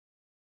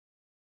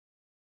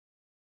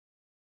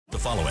The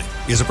following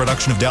is a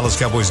production of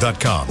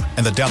DallasCowboys.com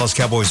and the Dallas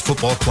Cowboys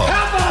Football Club.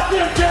 How about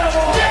them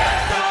Cowboys?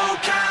 Yeah, go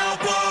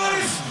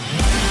Cowboys!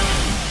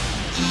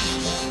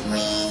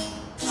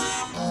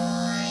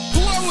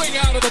 Blowing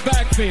out of the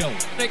backfield,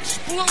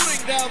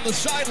 exploding down the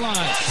sideline.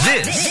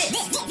 This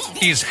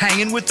is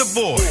Hanging with the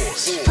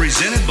Boys,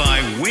 presented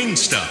by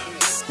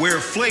Wingstop, where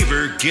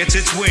flavor gets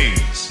its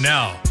wings.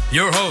 Now,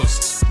 your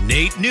hosts,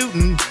 Nate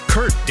Newton,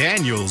 Kurt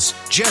Daniels,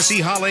 Jesse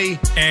Holley,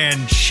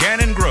 and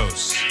Shannon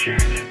Gross.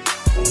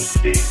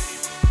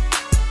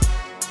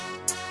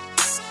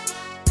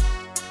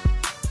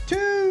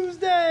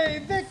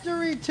 Tuesday,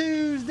 Victory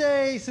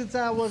Tuesday. Since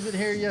I wasn't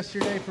here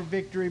yesterday for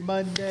Victory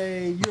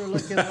Monday, you're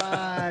looking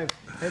live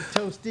at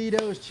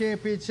Tostitos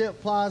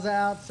Championship Plaza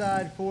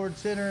outside Ford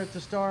Center at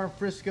the Star in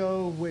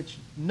Frisco, which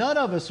none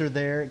of us are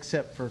there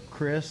except for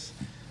Chris.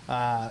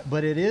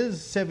 But it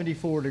is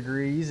 74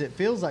 degrees. It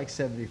feels like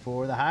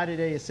 74. The high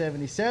today is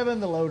 77.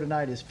 The low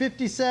tonight is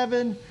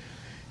 57.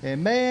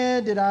 And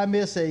man, did I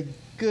miss a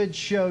good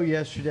show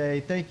yesterday.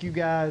 Thank you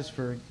guys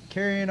for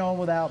carrying on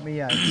without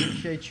me. I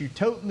appreciate you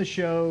toting the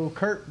show.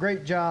 Kurt,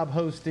 great job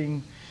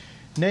hosting.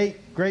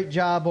 Nate, great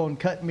job on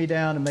cutting me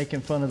down and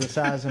making fun of the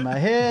size of my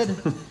head.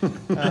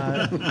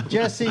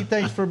 Jesse,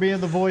 thanks for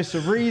being the voice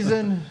of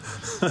reason.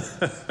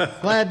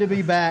 Glad to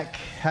be back.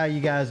 How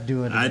you guys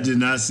doing today? I did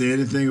not say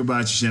anything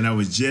about you, Shannon. I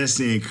was just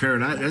saying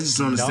Kurt. I just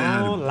don't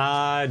understand. Don't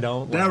lie.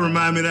 That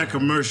remind me of that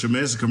commercial,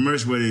 man. It's a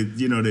commercial where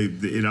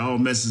it all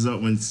messes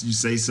up when you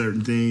say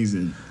certain things.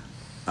 And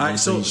all right,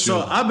 so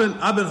I've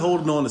been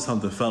holding on to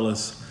something,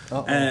 fellas.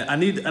 Uh-oh.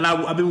 And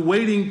I've been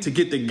waiting to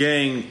get the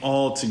gang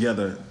all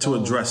together to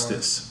address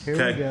this.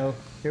 Okay?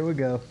 Here we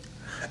go.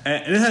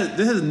 And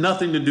this has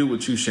nothing to do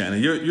with you,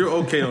 Shannon. You're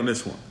okay on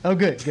this one. Oh,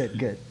 good.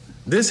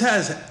 This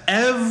has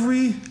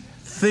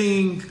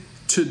everything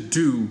to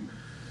do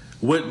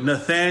with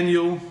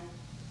Nathaniel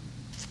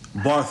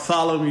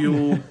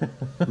Bartholomew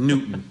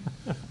Newton.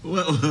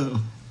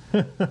 Well,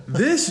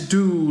 This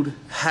dude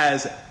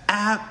has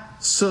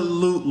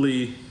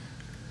absolutely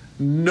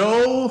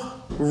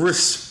no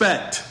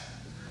respect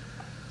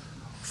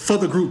for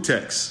the group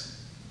text.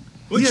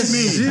 What he you has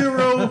mean?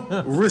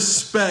 Zero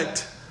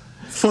respect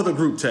for the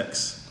group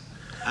text.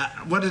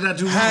 what did I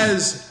do wrong?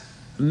 Has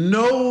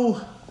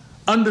no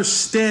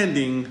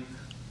understanding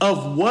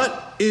of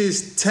what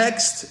is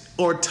text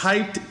or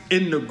typed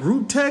in the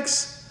group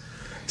text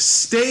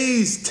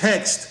stays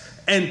text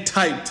and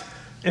typed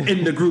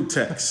in the group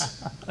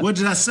text. What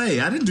did I say?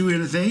 I didn't do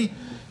anything.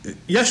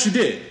 Yes, you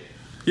did.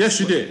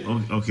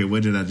 Okay,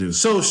 what did I do?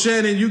 So,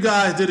 Shannon, you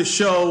guys did a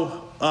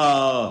show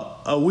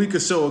a week or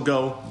so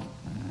ago.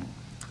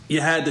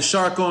 You had the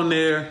Shark on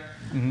there.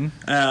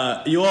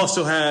 Mm-hmm. You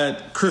also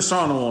had Chris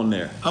Arnold on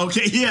there.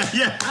 Okay, yeah.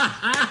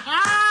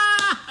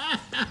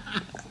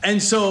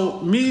 And so,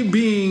 me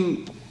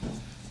being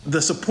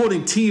the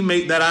supporting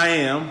teammate that I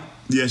am,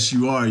 Yes,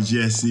 you are,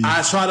 Jesse.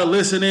 I try to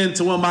listen in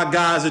to when my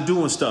guys are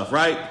doing stuff,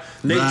 right?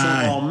 Nate's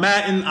on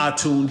Madden. I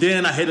tuned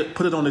in. I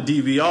put it on the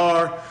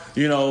DVR.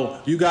 You know,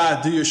 you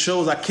guys do your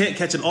shows. I can't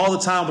catch it all the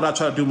time, but I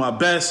try to do my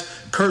best.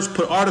 Kurt's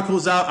put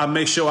articles out. I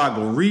make sure I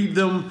go read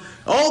them.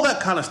 All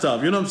that kind of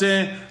stuff. You know what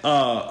I'm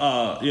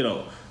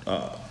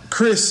saying?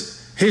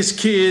 Chris, his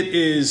kid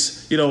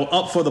is,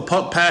 up for the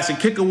Pump, Pass, and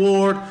Kick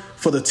Award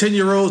for the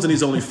 10-year-olds, and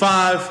he's only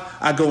 5.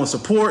 I go and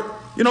support.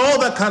 All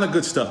that kind of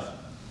good stuff.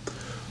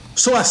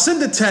 So I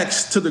send a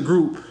text to the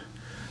group.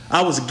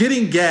 I was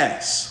getting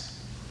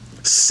gas.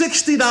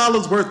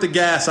 $60 worth of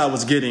gas I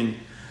was getting.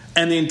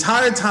 And the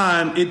entire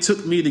time it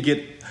took me to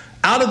get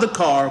out of the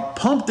car,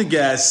 pump the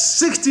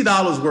gas,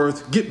 $60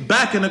 worth, get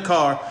back in the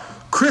car.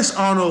 Chris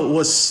Arnold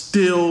was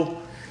still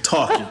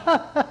talking.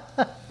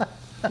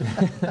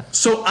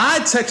 So I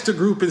texted the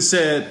group and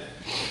said,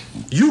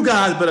 you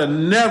guys better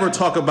never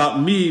talk about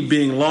me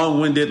being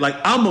long-winded. Like,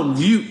 I'm a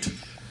mute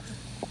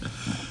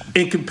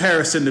in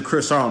comparison to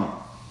Chris Arnold.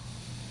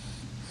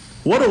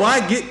 What do I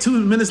get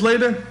 2 minutes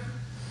later?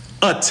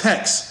 A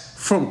text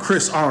from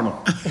Chris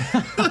Arnold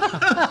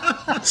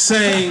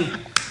saying,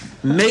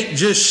 Nate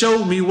just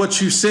showed me what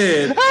you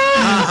said. Ha,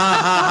 ha,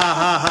 ha, ha,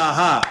 ha, ha,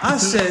 ha. I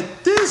said,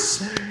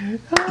 this.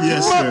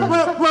 Yes,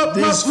 sir.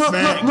 This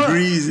fat,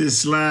 greasy,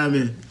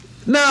 slimy.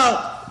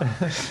 Now,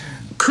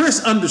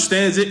 Chris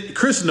understands it.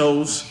 Chris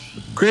knows.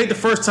 Ain't the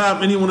first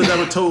time anyone has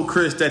ever told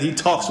Chris that he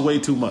talks way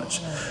too much.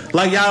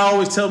 Like y'all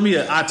always tell me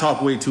that I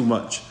talk way too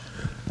much.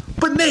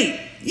 But Nate,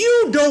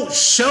 you don't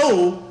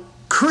show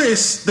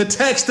Chris the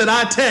text that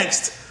I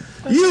text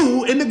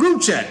you in the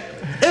group chat.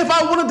 If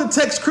I wanted to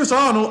text Chris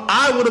Arnold,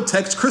 I would have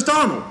texted Chris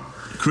Arnold.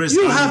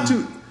 You have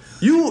to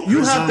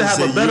have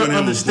a better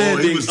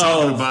understanding. He was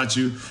talking about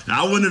you.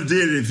 I wouldn't have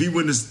did it if he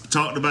wouldn't have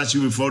talked about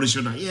you before the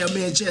show. Like, yeah,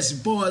 man, Jesse,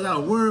 boys, I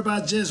was worried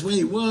about Jesse where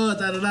he was,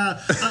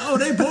 da-da-da. Oh,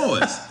 they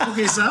boys.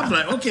 Okay, so I'm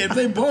like, okay, if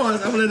they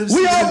boys, I'm going to let them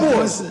see. We are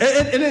boys.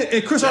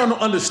 And Chris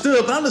Arnold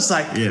understood, but I'm just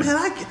like, man,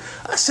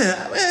 I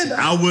said, man.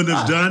 I wouldn't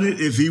have done it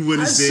if he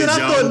wouldn't have said y'all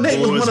I thought Nate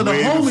was one of the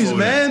homies,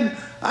 man.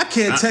 I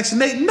can't text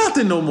Nate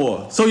nothing no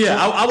more. So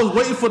yeah, I was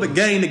waiting for the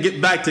gang to get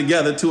back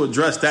together to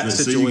address that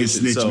situation. So you can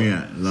snitch me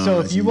out. So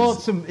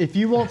if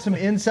you want some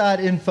inside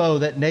info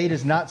that Nate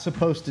is not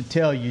supposed to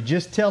tell you,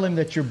 just tell him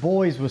that you're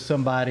boys with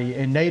somebody,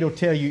 and Nate will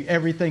tell you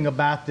everything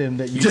about them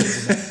that you need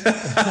to know.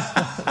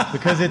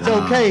 Because it's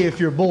okay if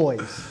you're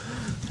boys.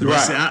 Right.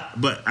 See,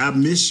 but I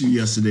missed you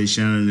yesterday,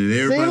 Shannon, and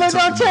everybody. See, look,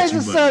 don't change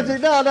the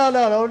subject. No,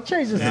 don't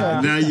change the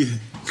subject. Now you.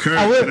 Kurt,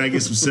 can I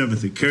get some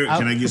sympathy? Kurt,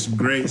 can I get some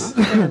grace?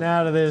 Getting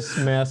out of this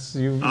mess.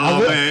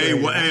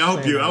 I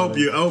hope your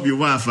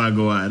Wi-Fi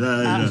go out.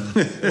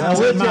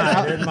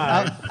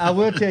 I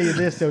will tell you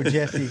this though,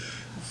 Jesse.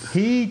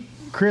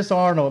 Chris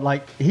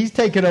Arnold, he's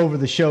taken over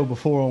the show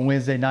before on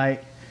Wednesday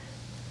night.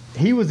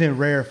 He was in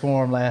rare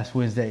form last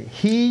Wednesday.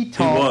 He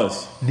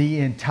talked the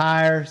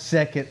entire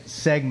second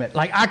segment.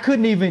 I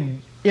couldn't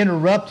even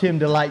interrupt him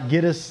to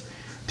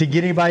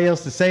get anybody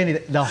else to say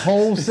anything. The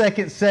whole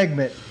second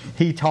segment,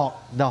 he talked.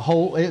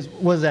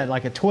 Was that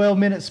like a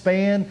 12-minute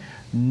span?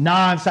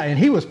 Non-stop. And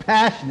he was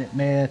passionate,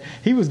 man.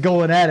 He was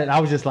going at it. I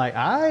was just like,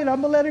 all right, I'm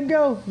going to let him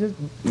go.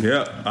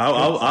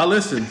 I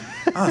listened.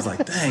 I was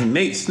like, dang,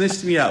 Nate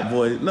snitched me out,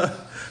 boy. No.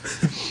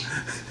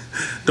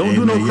 Don't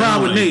do no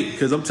crime with Nate,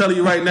 because I'm telling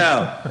you right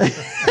now,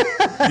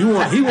 he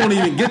won't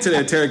even get to the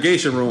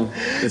interrogation room.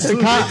 As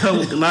soon as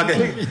they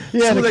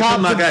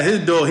come knock at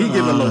his door, he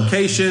giving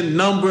location,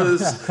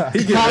 numbers, he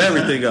giving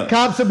everything up.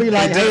 Cops will be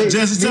like, hey,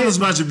 Jesse, tell us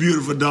about your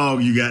beautiful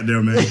dog you got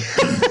there, man.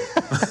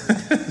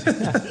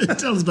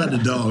 Tell us about the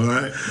dog, all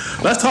right?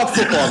 Let's talk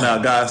football now,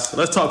 guys.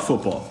 Let's talk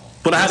football.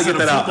 But I had to get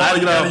that out. I had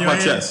to get that off my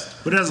chest.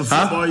 But that's a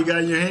football you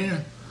got in your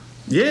hand?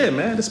 Yeah,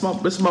 man. This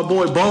is my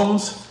boy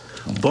Bones.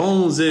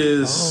 Bones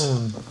is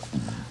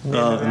an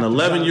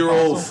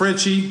 11-year-old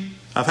Frenchie.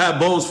 I've had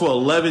Bones for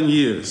 11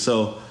 years,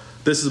 so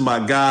this is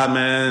my guy,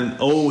 man.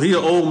 He an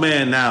old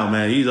man now,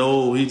 man. He's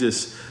old. We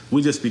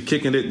just be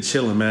kicking it and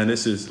chilling, man.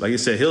 This is, like I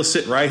said, he'll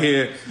sit right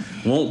here,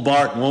 won't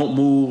bark, won't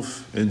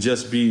move, and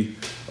just be.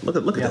 Look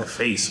at that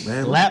face,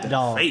 man. Lap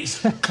dog.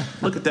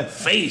 Look at that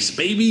face,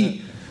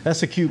 baby.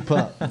 That's a cute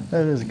pup.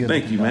 That is a good.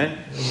 Thank you, man.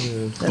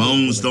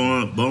 Bones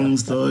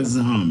Thugs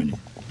and Harmony.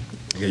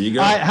 There you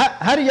go. All right,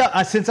 how do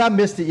y'all? Since I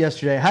missed it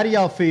yesterday, how do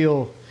y'all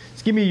feel?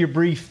 Just give me your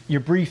brief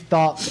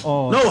thoughts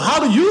on. No, how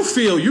do you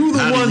feel? You were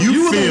the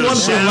one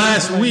from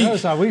last week.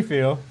 That's how we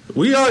feel.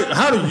 We are.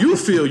 How do you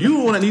feel?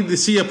 You want to need to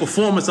see a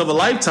performance of a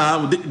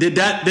lifetime. Did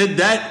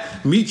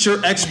that meet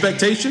your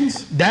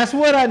expectations? That's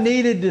what I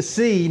needed to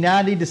see. Now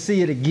I need to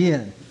see it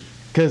again.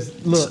 Cause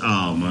look.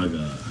 Oh my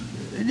God.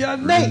 Yeah,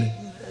 Nate.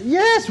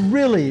 Yes,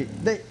 really.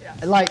 But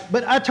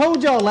I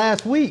told y'all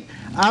last week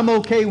I'm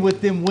okay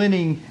with them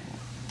winning.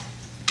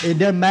 It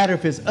doesn't matter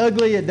if it's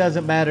ugly. It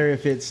doesn't matter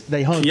if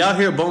they hung. Can y'all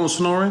hear Bones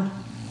snoring?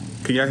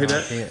 Can y'all hear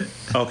that?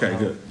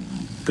 Okay,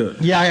 good.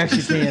 Yeah, I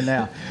actually can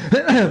now.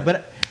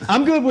 But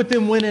I'm good with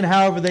them winning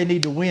however they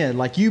need to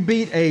win. You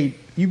beat a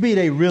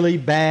really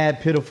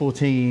bad, pitiful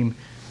team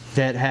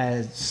that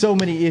has so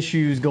many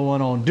issues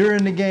going on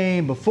during the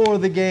game, before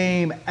the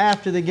game,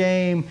 after the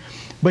game.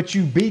 But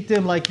you beat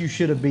them like you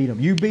should have beat them.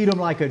 You beat them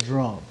like a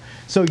drum.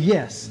 So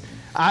yes.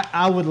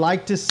 I would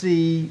like to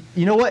see,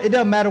 you know what? It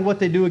doesn't matter what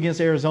they do against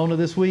Arizona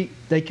this week.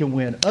 They can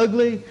win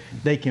ugly.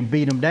 They can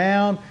beat them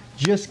down.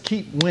 Just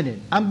keep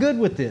winning. I'm good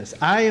with this.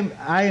 I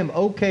am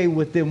okay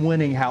with them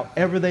winning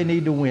however they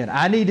need to win.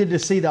 I needed to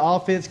see the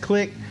offense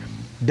click.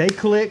 They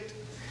clicked.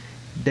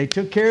 They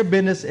took care of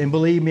business, and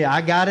believe me,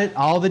 I got it.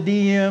 All the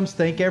DMs,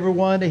 thank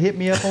everyone that hit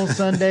me up on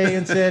Sunday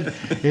and said,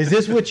 is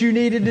this what you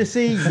needed to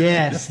see?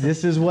 Yes,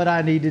 this is what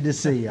I needed to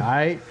see, all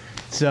right?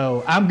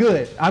 So I'm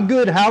good.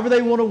 However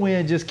they want to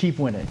win, just keep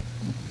winning.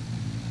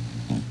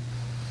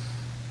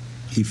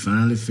 He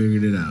finally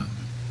figured it out.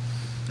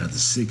 After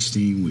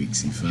 16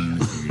 weeks, he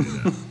finally figured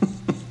it out.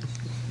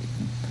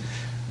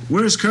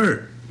 Where's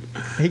Kurt?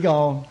 He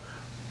gone.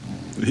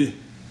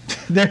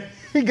 There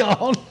he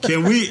gone.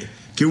 Can we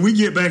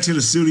get back to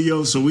the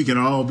studio so we can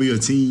all be a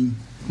team?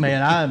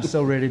 Man, I am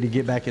so ready to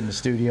get back in the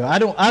studio. I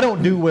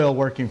don't do well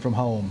working from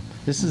home.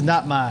 This is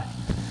not my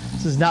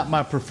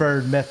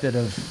preferred method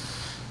of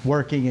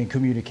working and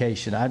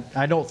communication.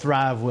 I don't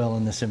thrive well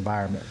in this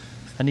environment.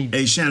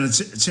 Hey, Shannon,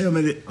 tell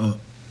me that.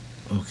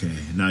 Okay,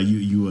 now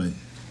you wasn't.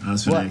 I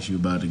was going to ask you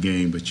about the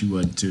game, but you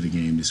wasn't to the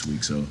game this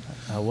week, so.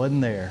 I wasn't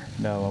there.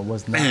 No, I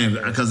was not. Man,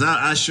 because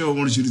I sure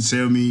wanted you to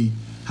tell me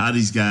how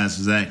these guys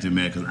was acting,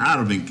 man, because I'd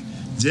have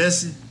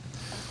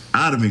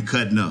been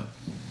cutting up.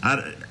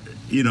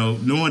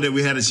 Knowing that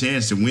we had a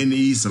chance to win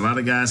these, a lot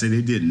of guys say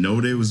they didn't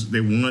know they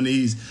won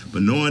these,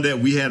 but knowing that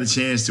we had a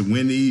chance to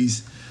win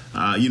these,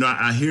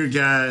 I hear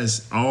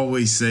guys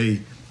always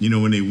say,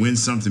 when they win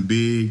something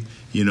big,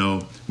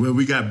 well,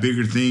 we got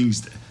bigger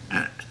things.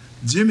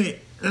 Jimmy,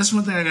 that's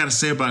one thing I got to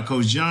say about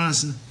Coach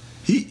Johnson.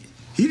 He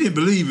didn't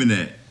believe in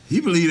that. He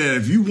believed that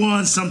if you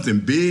won something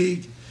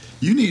big,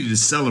 you needed to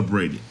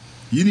celebrate it.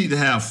 You need to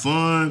have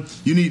fun.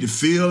 You need to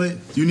feel it.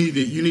 You need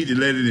to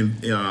let it in.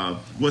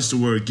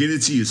 Get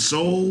into your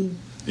soul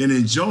and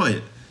enjoy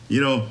it.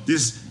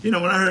 When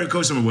I heard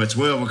Coach,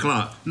 12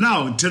 o'clock.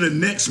 No, till the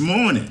next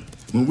morning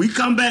when we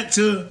come back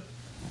to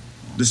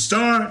the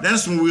start,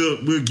 that's when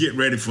we'll get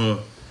ready for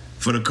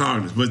the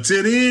Cardinals. But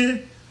till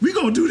then, we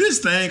gonna do this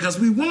thing because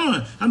we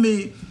won. I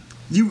mean,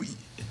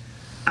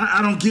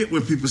 I don't get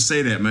when people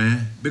say that,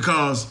 man,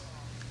 because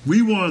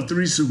we won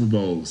 3 Super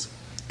Bowls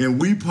and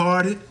we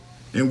partied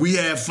and we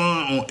had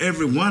fun on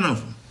every one of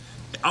them.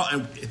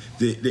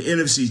 The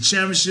NFC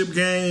Championship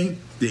game,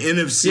 the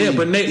NFC. Yeah,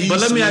 but Nate, East, but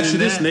let me ask you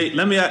this, that. Nate.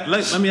 Let me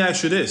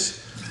ask you this.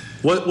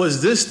 What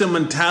was this the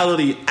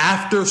mentality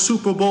after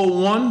Super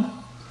Bowl 1?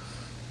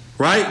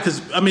 Right?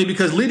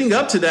 Because leading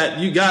up to that,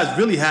 you guys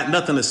really had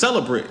nothing to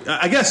celebrate.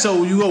 I guess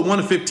so. You go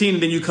 1-15,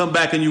 and then you come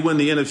back and you win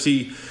the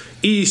NFC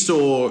East,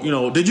 or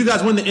did you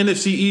guys win the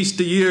NFC East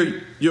the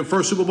year your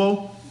first Super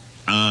Bowl?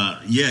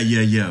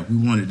 Yeah. We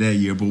won it that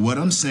year. But what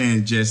I'm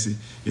saying, Jesse,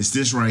 is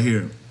this right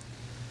here.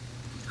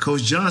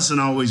 Coach Johnson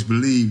always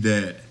believed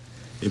that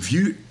if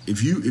you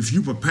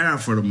prepare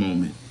for the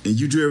moment and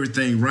you do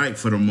everything right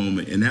for the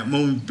moment, and that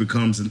moment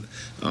becomes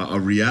a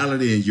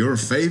reality in your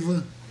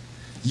favor,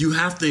 you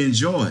have to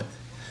enjoy it.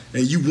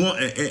 And you want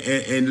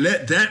and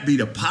let that be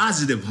the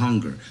positive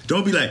hunger.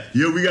 Don't be like,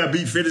 we got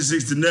beat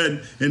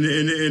 56-0 in the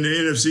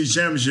NFC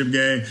Championship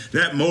game.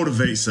 That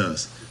motivates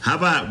us. How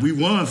about we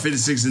won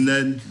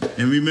 56-0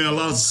 and we may have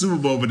lost the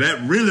Super Bowl, but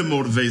that really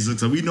motivates us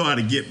because we know how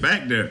to get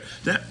back there.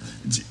 That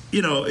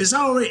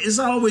it's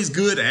always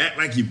good to act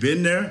like you've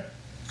been there.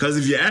 Because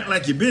if you act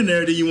like you've been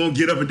there, then you won't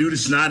get up and do the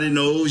snotty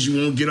nose.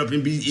 You won't get up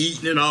and be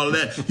eating and all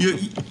that.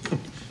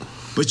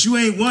 But you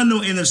ain't won no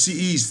NFC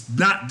East,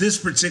 not this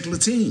particular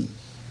team.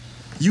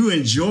 You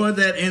enjoy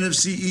that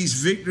NFC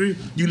East victory.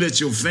 You let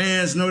your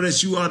fans know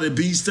that you are the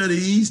beast of the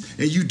East,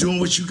 and you doing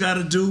what you got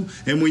to do.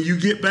 And when you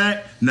get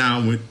back,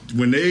 now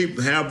when they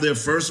have their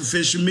first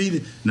official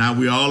meeting, now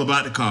we're all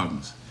about the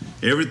Cardinals.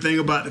 Everything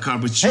about the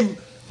Cardinals. But you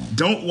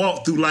don't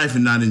walk through life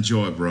and not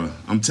enjoy it, bro.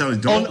 I'm telling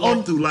you, don't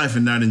walk through life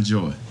and not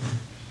enjoy it.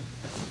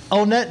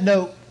 On that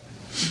note,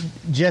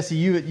 Jesse,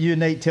 you and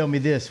Nate tell me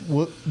this.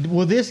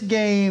 Will this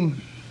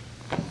game...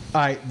 All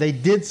right, they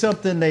did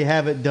something they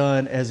haven't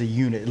done as a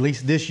unit, at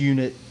least this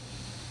unit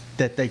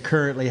that they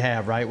currently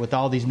have, right, with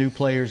all these new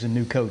players and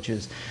new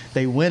coaches.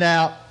 They went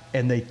out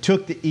and they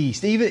took the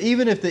East.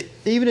 Even if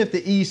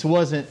the East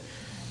wasn't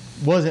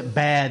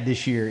bad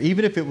this year,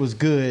 even if it was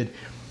good,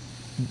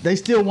 they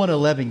still won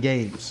 11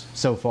 games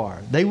so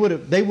far. They would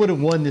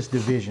have won this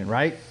division,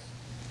 right?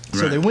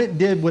 So they went and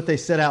did what they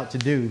set out to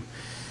do.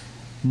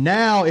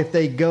 Now, if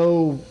they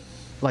go,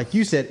 like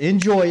you said,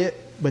 enjoy it,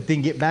 but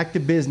then get back to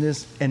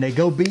business, and they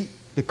go beat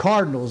the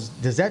Cardinals,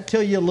 does that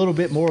tell you a little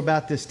bit more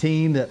about this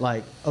team that,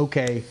 like,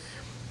 okay,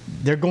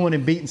 they're going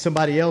and beating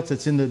somebody else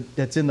that's in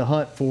the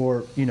hunt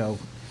for,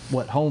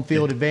 home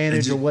field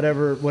advantage or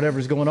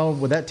whatever's going on?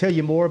 Would that tell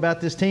you more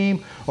about this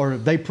team, or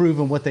have they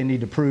proven what they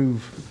need to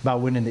prove by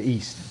winning the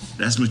East?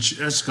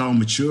 That's called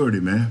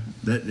maturity, man.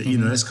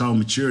 That's called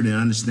maturity and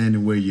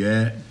understanding where you're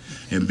at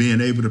and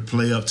being able to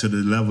play up to the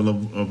level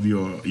of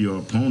your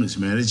opponents,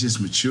 man. It's just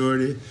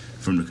maturity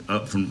from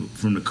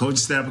the coaching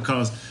staff,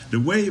 because the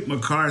way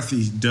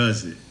McCarthy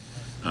does it,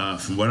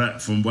 from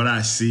what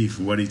I see,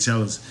 from what he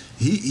tells us,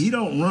 he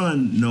don't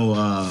run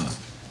no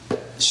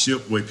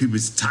ship where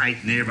people's tight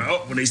and everybody,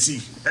 when they see,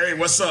 hey,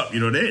 what's up? They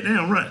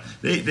don't run.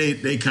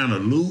 They kind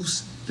of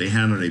loose. They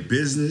handle their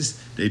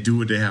business. They do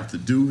what they have to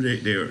do.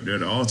 They're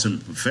the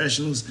ultimate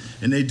professionals,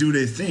 and they do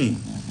their thing.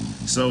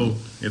 So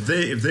if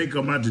they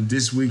come out to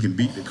this week and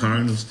beat the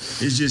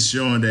Cardinals, it's just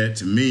showing that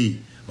to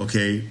me,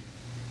 okay,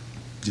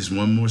 just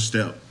one more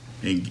step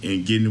and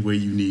getting where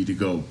you need to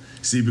go.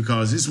 See,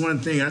 because it's one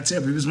thing, I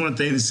tell people, it's one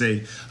thing to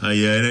say,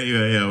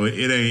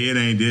 it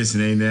ain't this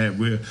and ain't that.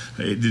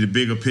 The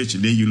bigger picture,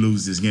 then you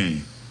lose this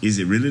game. Is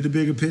it really the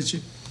bigger picture?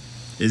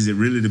 Is it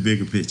really the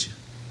bigger picture?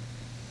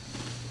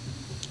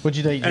 What'd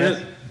you think,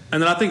 Jeff?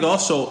 And then I think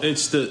also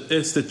it's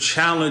the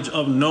challenge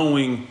of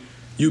knowing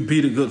you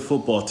beat a good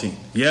football team.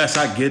 Yes,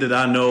 I get it.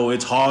 I know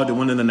it's hard to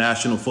win in the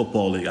National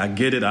Football League. I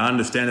get it. I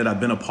understand it. I've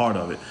been a part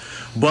of it.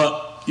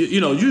 But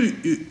you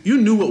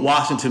knew what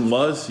Washington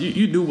was.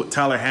 You knew what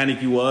Tyler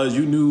Haneke was.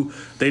 You knew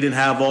they didn't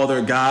have all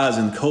their guys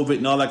and COVID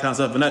and all that kind of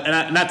stuff. And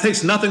that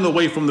takes nothing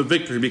away from the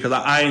victory, because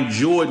I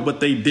enjoyed what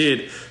they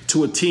did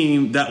to a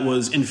team that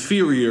was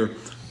inferior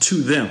to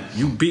them.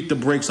 You beat the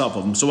brakes off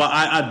of them. So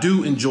I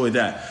do enjoy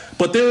that.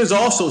 But there is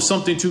also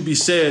something to be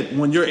said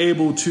when you're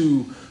able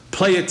to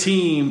play a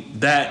team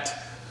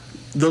that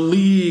the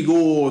league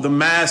or the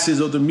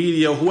masses or the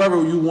media,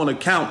 whoever you want to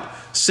count,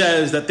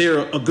 says that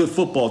they're a good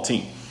football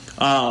team.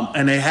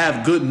 And they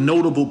have good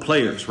notable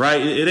players,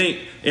 right? It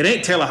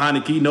ain't Taylor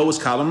Heineke, no, it's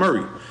Kyler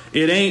Murray.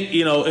 It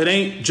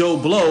ain't Joe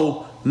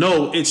Blow,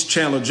 no, it's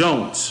Chandler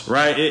Jones,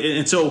 right?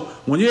 And so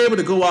when you're able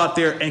to go out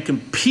there and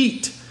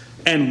compete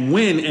and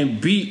win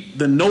and beat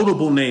the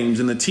notable names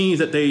and the teams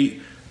that they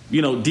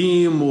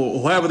deem,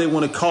 or however they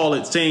want to call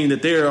it, saying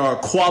that there are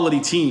quality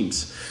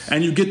teams,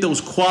 and you get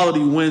those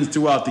quality wins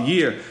throughout the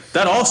year,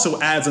 that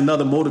also adds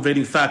another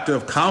motivating factor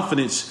of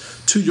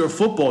confidence to your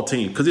football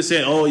team. Because they're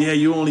saying, oh, yeah,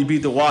 you only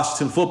beat the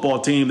Washington football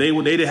team. They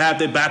didn't have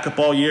their backup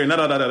all year,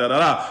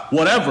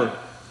 whatever.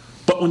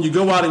 But when you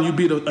go out and you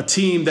beat a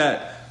team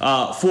that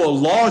for a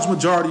large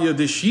majority of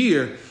this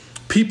year,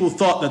 people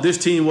thought that this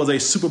team was a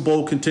Super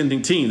Bowl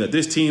contending team, that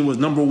this team was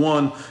number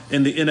one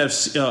in the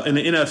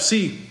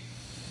NFC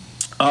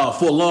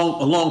for a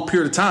long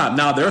period of time.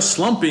 Now they're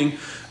slumping,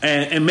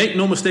 and make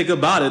no mistake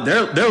about it,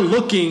 they're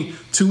looking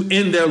to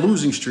end their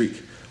losing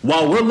streak.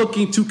 While we're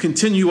looking to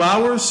continue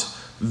ours,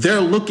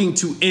 they're looking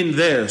to end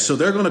theirs. So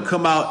they're going to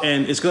come out,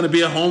 and it's going to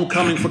be a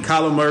homecoming for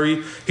Kyler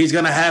Murray. He's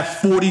going to have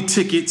 40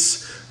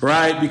 tickets,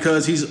 right,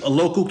 because he's a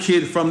local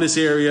kid from this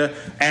area,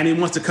 and he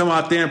wants to come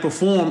out there and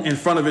perform in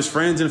front of his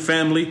friends and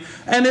family.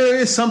 And there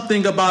is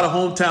something about a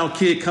hometown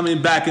kid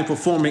coming back and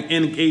performing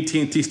in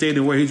AT&T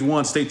Stadium where he's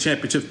won state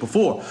championships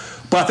before.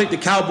 But I think the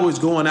Cowboys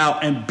going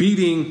out and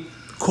beating,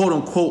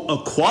 quote-unquote, a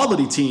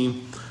quality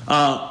team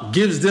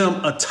gives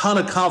them a ton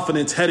of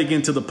confidence heading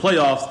into the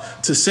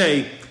playoffs to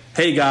say,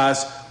 hey,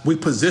 guys, we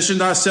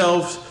positioned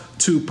ourselves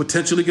to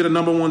potentially get a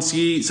number one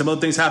seed. Some other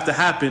things have to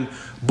happen.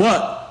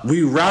 But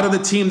we routed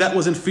a team that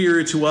was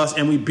inferior to us,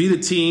 and we beat a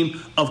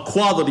team of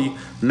quality.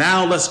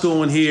 Now let's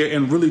go in here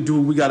and really do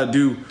what we got to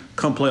do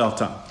come playoff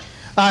time.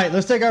 All right,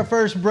 let's take our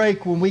first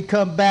break. When we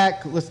come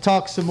back, let's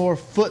talk some more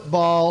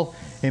football.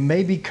 And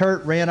maybe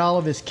Kurt ran all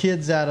of his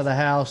kids out of the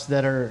house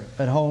that are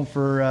at home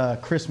for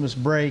Christmas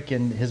break,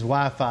 and his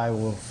Wi-Fi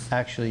will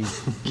actually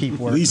keep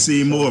working. We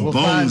see more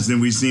bones than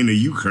we've seen of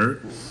you,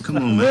 Kurt. Come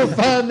on, man. We'll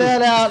find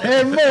that out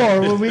and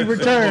more when we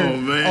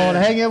return on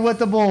Hanging with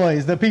the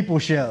Boys, the People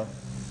Show.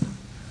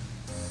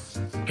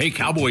 Hey,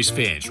 Cowboys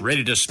fans,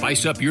 ready to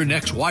spice up your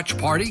next watch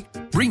party?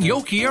 Bring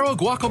Yo Quiero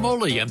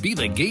guacamole and be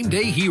the game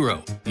day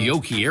hero.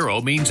 Yo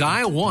Quiero means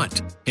I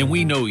want, and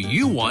we know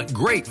you want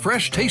great,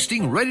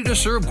 fresh-tasting,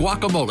 ready-to-serve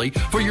guacamole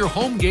for your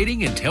home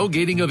gating and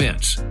tailgating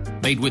events.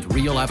 Made with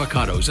real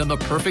avocados and the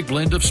perfect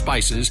blend of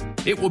spices,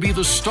 it will be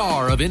the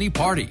star of any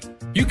party.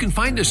 You can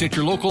find us at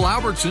your local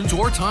Albertsons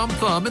or Tom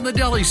Thumb in the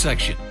deli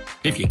section.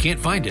 If you can't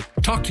find it,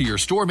 talk to your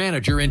store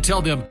manager and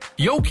tell them,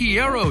 Yo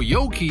Quiero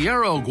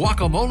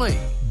guacamole.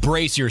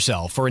 Brace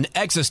yourself for an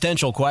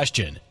existential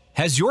question.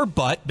 Has your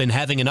butt been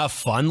having enough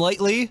fun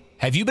lately?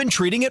 Have you been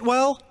treating it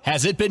well?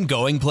 Has it been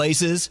going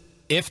places?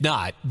 If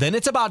not, then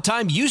it's about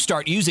time you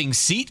start using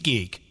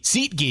SeatGeek.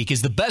 SeatGeek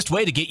is the best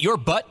way to get your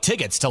butt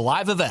tickets to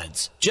live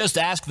events. Just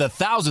ask the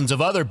thousands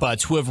of other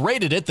butts who have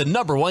rated it the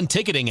 #1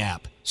 ticketing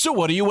app. So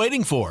what are you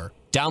waiting for?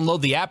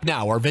 Download the app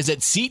now or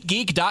visit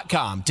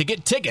SeatGeek.com to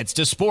get tickets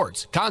to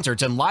sports,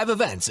 concerts, and live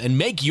events and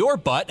make your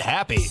butt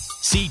happy.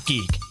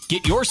 SeatGeek.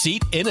 Get your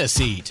seat in a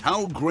seat.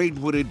 How great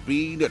would it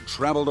be to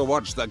travel to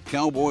watch the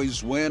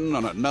Cowboys win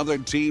on another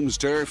team's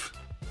turf?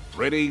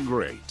 Pretty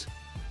great.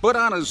 But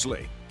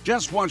honestly,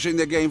 just watching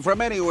the game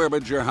from anywhere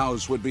but your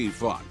house would be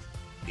fun.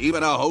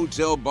 Even a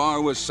hotel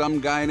bar with some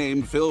guy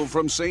named Phil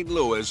from St.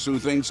 Louis who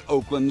thinks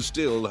Oakland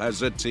still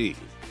has a team.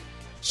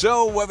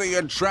 So whether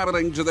you're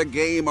traveling to the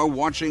game or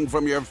watching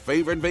from your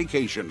favorite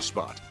vacation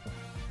spot,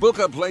 book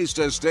a place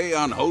to stay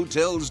on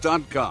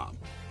Hotels.com.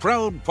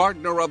 Proud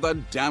partner of the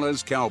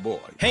Dallas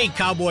Cowboys. Hey,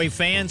 Cowboy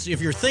fans, if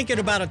you're thinking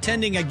about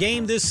attending a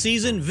game this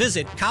season,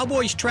 visit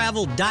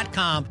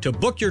CowboysTravel.com to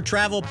book your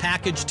travel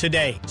package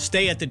today.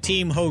 Stay at the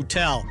team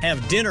hotel,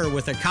 have dinner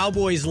with a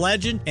Cowboys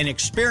legend, and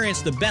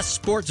experience the best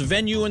sports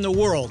venue in the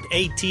world,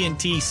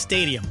 AT&T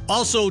Stadium.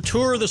 Also,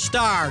 tour the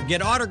Star,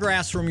 get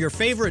autographs from your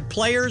favorite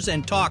players,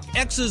 and talk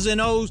X's and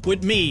O's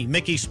with me,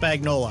 Mickey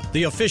Spagnola.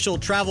 The official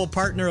travel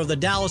partner of the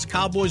Dallas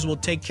Cowboys will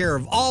take care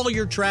of all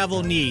your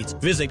travel needs.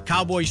 Visit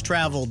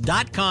CowboysTravel.com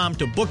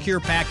to book your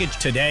package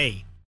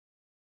today.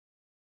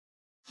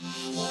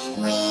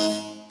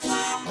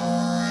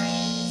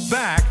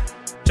 Back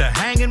to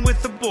Hanging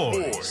with the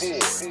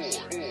Boys.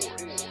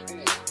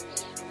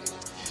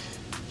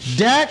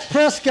 Dak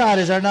Prescott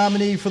is our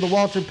nominee for the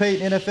Walter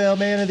Payton NFL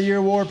Man of the Year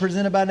Award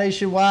presented by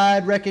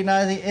Nationwide,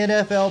 recognizing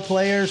NFL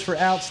players for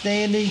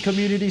outstanding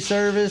community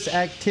service,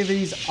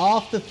 activities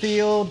off the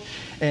field,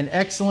 and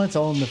excellence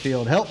on the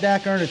field. Help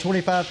Dak earn a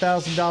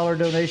 $25,000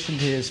 donation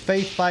to his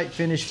Faith Fight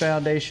Finish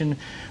Foundation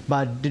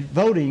by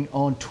voting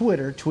on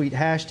Twitter. Tweet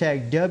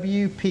hashtag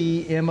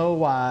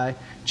WPMOY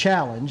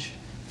challenge,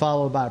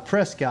 followed by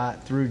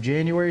Prescott through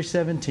January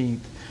 17th.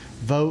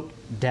 Vote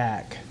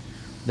Dak.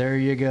 There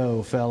you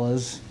go,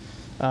 fellas.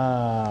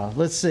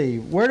 Let's see.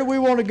 Where do we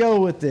want to go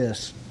with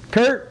this?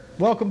 Kurt,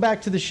 welcome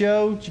back to the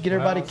show. Did you get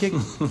everybody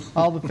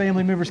all the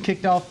family members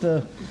kicked off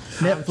the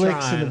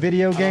Netflix and the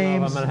video games? I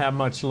don't know if I'm going to have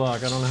much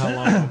luck. I don't know how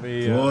long it'll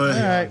be. All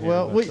right.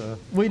 Well,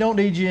 we don't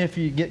need you if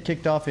you get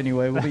kicked off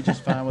anyway. We'll be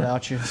just fine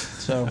without you.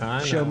 So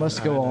the show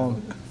must go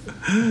on.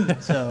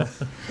 So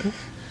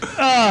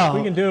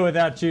we can do it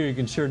without you. You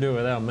can sure do it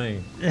without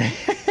me.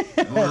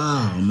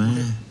 Wow,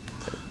 man.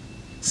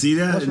 See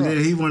that? And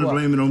then he wanted to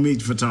blame it on me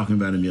for talking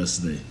about him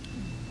yesterday.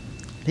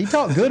 He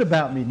talked good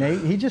about me, Nate.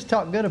 He just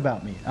talked good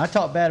about me. I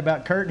talked bad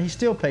about Kurt, and he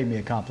still paid me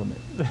a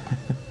compliment.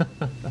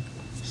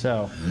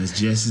 So that's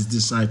Jesse's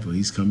disciple.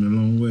 He's coming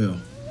along well.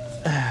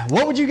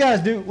 What would you guys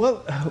do?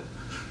 What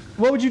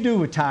would you do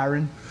with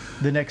Tyron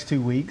the next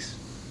 2 weeks?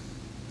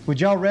 Would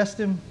y'all rest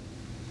him,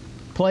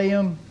 play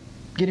him,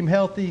 get him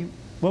healthy?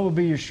 What would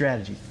be your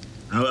strategy?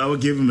 I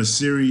would give him a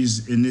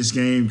series in this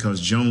game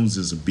because Jones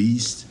is a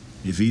beast.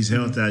 If he's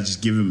healthy, I'd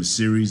just give him a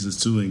series or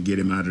two and get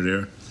him out of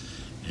there,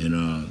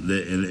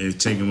 and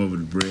take him over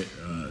to Britt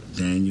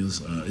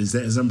Daniels.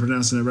 Is I'm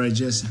pronouncing that right,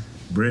 Jesse?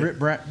 Britt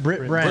Brown.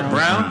 Britt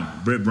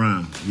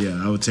Brown.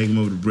 Yeah, I would take him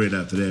over to Britt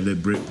after that.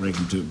 Let Britt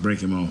break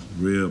him off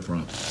real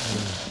proper.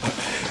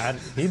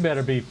 He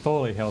better be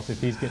fully healthy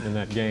if he's getting in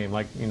that game.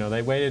 Like, they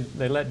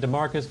let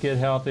DeMarcus get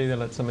healthy. They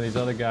let some of these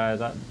other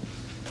guys.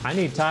 I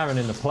need Tyron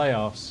in the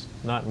playoffs,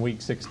 not in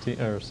week 16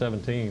 or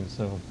 17.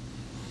 So.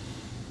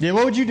 Yeah,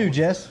 what would you do,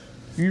 Jess?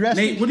 You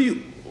resting? Nate,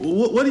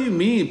 what do you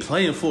mean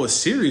playing for a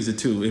series or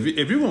two?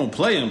 If you're going to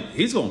play him,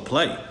 he's going to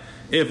play.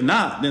 If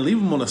not, then leave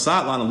him on the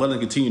sideline and let him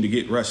continue to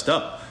get rushed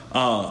up.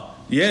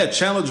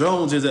 Chandler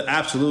Jones is an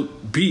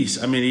absolute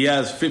beast. I mean, he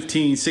has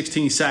 15,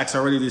 16 sacks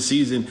already this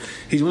season.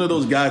 He's one of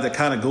those guys that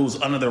kind of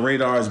goes under the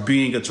radar as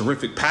being a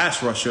terrific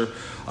pass rusher.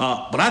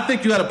 But I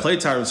think you got to play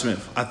Tyron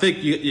Smith. I think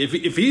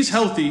if he's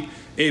healthy,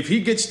 if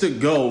he gets to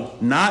go,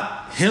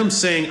 not him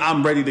saying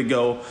I'm ready to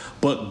go,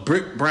 but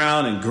Britt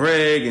Brown and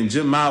Greg and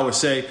Jim Mauer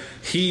say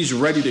he's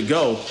ready to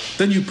go,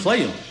 then you play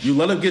him. You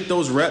let him get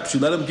those reps. You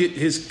let him get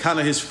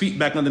his feet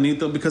back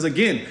underneath him. Because,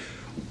 again,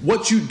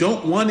 what you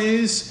don't want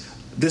is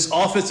this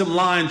offensive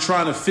line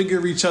trying to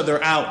figure each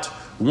other out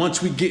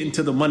once we get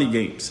into the money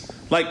games.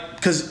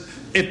 Because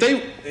if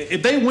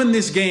they win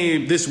this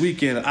game this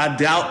weekend, I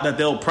doubt that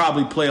they'll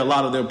probably play a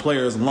lot of their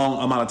players a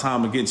long amount of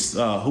time against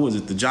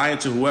the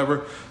Giants or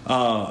whoever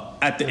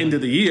at the end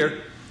of the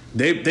year.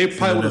 They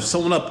probably would have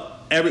sewn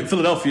up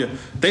Philadelphia.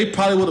 They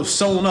probably would have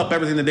sewn up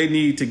everything that they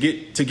need to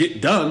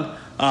get done.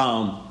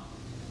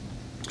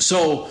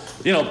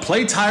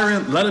 Play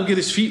Tyron, let him get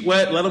his feet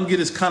wet, let him get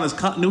his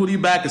continuity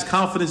back, his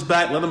confidence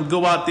back, let him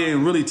go out there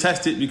and really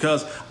test it,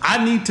 because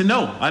I need to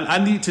know.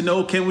 I need to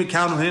know, can we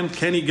count on him?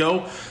 Can he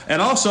go?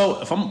 And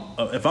also, if I'm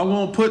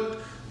going to put,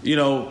 if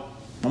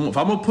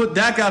I'm going to put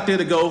Dak out there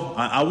to go,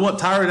 I want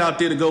Tyron out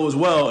there to go as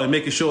well, and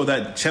making sure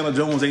that Chandler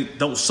Jones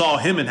don't saw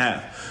him in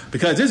half,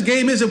 because this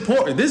game is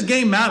important. This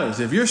game matters.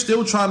 If you're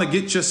still trying to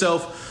get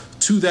yourself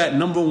to that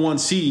number 1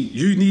 seed,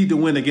 you need to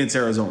win against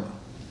Arizona.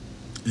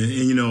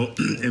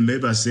 And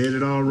maybe I said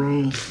it all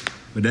wrong,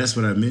 but that's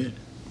what I meant.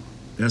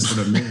 That's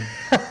what I meant.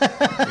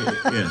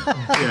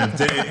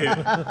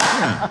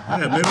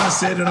 Maybe I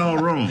said it all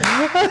wrong.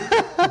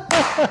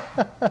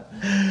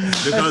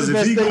 Because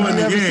if he go in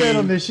the game, said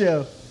on this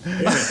show.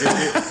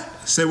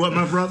 Say what,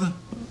 my brother?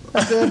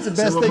 I said that's the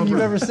best thing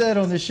you've ever said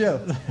on this show.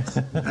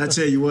 I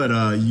tell you what,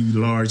 you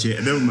large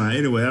head. Never mind.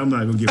 Anyway, I'm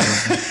not gonna get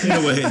one.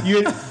 Anyway,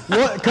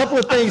 a couple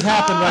of things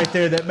happened right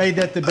there that made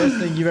that the best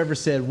thing you've ever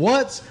said.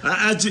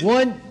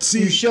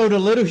 You showed a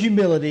little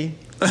humility.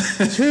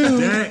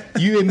 2,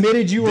 you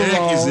admitted you were wrong.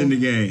 Dak is in the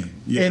game.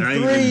 Yeah, and I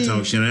ain't 3, gonna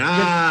talk shit.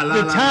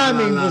 The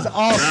timing was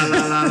awesome.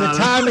 The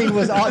timing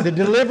was awesome. The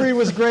delivery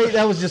was great.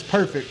 That was just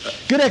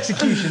perfect. Good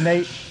execution,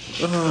 Nate.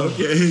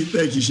 Okay,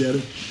 thank you,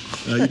 Shadow.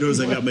 You notice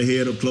I got my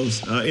head up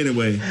close.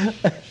 Anyway,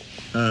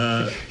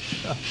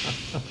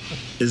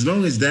 as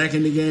long as Dak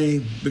in the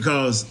game,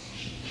 because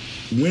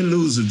win,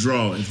 lose, or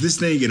draw, if this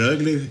thing get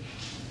ugly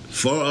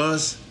for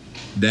us,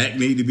 Dak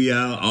need to be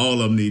out. All of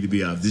them need to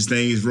be out. If this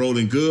thing is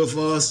rolling good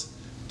for us,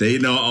 they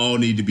all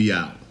need to be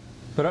out.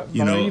 But are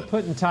you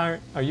putting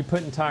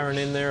Tyron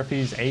in there if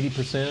he's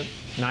 80%,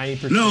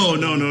 90%? No,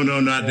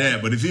 not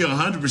that. But if he's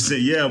 100%,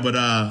 yeah. But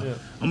I'm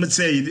gonna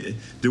tell you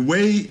the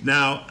way.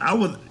 Now,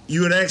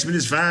 you would ask me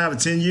this 5 or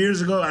 10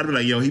 years ago, I'd be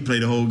like, yo, he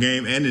played the whole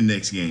game and the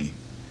next game,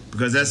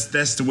 because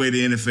that's the way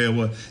the NFL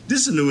was.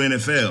 This is a new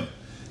NFL,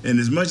 and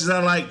as much as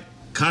I like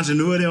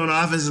continuity on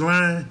the offensive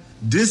line,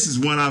 this is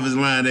one offensive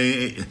line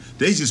they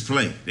just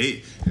play.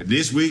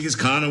 This week is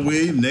Connor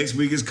Williams, next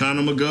week is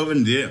Connor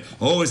McGovern.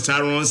 It's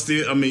Tyron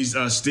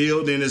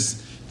Steele. Then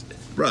it's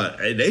right.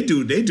 They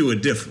do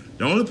it different.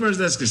 The only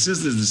person that's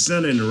consistent is the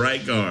center and the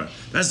right guard.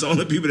 That's the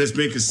only people that's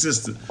been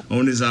consistent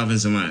on this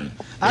offensive line.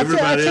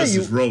 Everybody else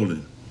is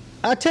rolling.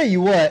 I tell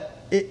you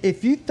what,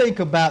 if you think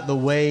about the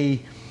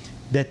way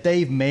that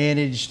they've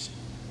managed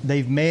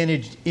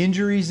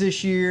injuries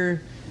this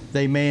year,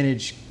 they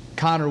managed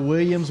Connor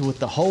Williams with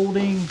the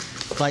holding.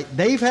 Like,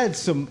 they've had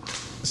some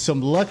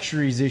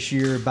luxuries this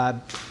year by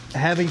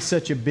having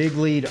such a big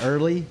lead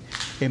early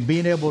and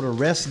being able to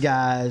rest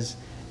guys.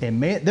 And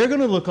man, they're going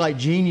to look like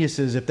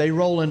geniuses if they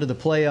roll into the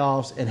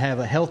playoffs and have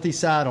a healthy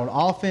side on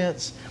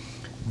offense,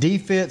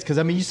 defense. Because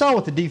you saw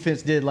what the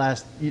defense did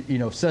last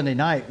Sunday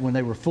night when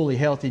they were fully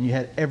healthy and you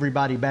had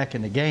everybody back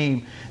in the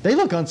game. They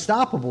look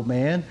unstoppable,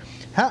 man.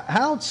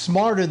 How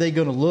smart are they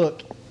going to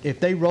look if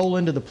they roll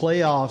into the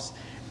playoffs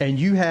and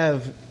you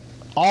have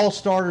all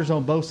starters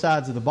on both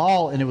sides of the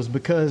ball, and it was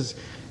because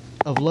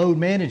of load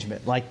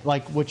management, like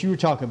what you were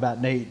talking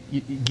about, Nate.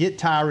 You get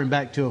Tyron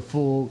back to a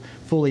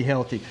fully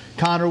healthy.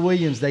 Connor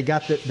Williams, they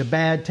got the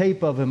bad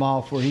tape of him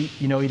off where he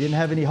didn't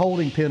have any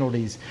holding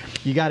penalties.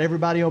 You got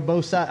everybody on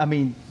both sides. I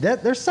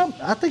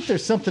think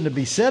there's something to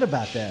be said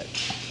about that.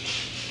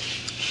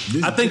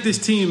 I think this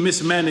team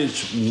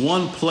mismanaged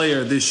one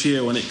player this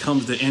year when it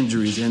comes to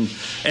injuries, and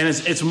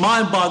it's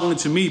mind-boggling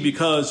to me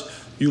because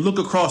you look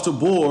across the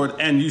board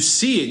and you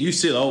see it. You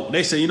see,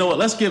 they say, you know what?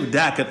 Let's give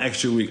Dak an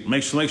extra week.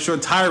 Make sure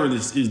Tyron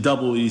is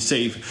doubly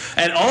safe.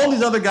 And all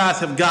these other guys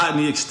have gotten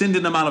the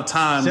extended amount of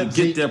time to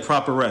get their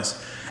proper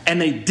rest. And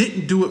they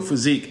didn't do it for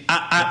Zeke.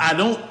 I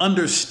don't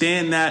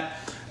understand that.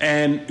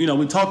 And,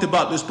 we talked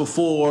about this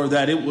before,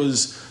 that it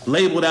was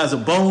labeled as a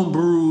bone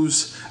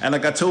bruise. And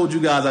like I told you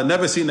guys, I've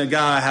never seen a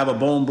guy have a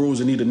bone bruise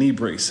and need a knee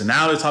brace. And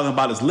now they're talking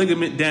about his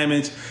ligament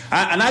damage.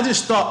 And I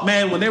just thought,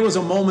 man, when there was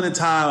a moment in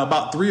time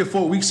about 3 or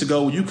 4 weeks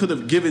ago, you could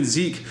have given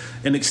Zeke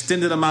an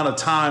extended amount of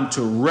time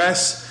to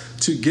rest,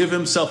 to give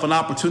himself an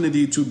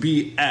opportunity to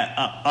be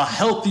a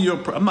healthier.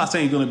 I'm not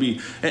saying he's going to be,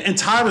 and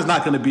Tyron's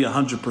not going to be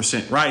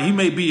 100%, right? He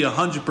may be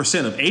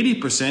 100% of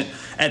 80%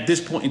 at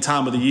this point in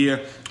time of the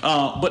year,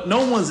 but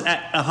no one's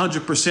at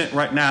 100%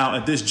 right now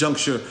at this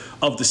juncture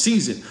of the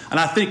season. And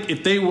I think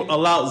if they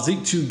allow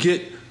Zeke to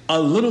get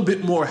a little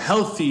bit more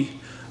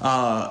healthy,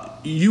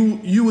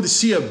 you would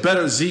see a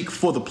better Zeke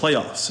for the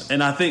playoffs.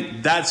 And I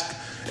think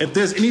if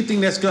there's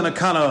anything that's going to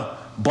kind of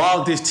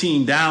bog this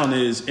team down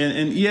is,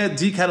 and yeah,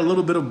 Zeke had a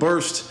little bit of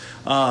burst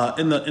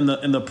in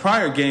the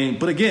prior game,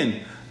 but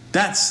again,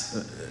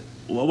 that's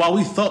while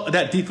we thought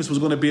that defense was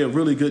going to be a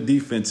really good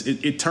defense,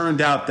 it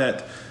turned out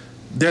that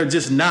they're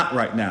just not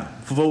right now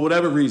for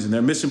whatever reason.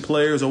 They're missing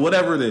players or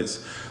whatever it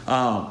is.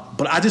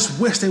 But I just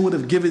wish they would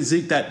have given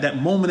Zeke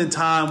that moment in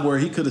time where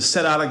he could have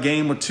set out a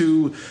game or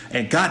two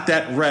and got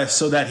that rest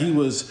so that he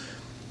was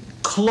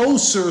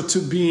closer to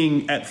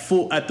being at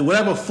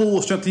whatever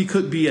full strength he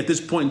could be at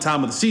this point in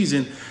time of the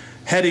season,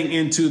 heading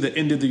into the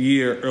end of the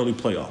year, early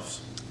playoffs.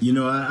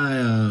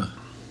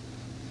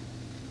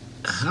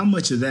 How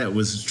much of that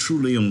was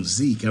truly on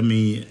Zeke? I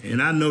mean,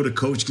 and I know the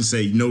coach can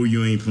say, no,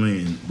 you ain't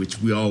playing,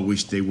 which we all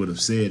wish they would have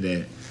said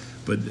that.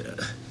 But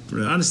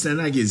understand,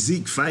 I get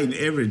Zeke fighting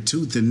every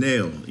tooth and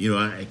nail.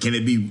 Can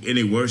it be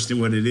any worse than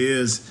what it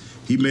is?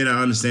 He may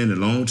not understand the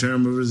long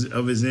term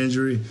of his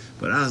injury,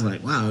 but I was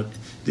like, wow,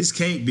 this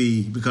can't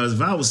be, because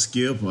if I was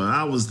Skip or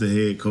I was the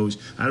head coach,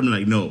 I'd be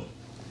like, no,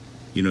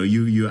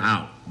 you're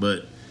out.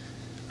 But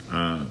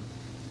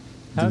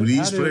do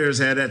these players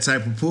have that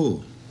type of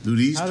pull?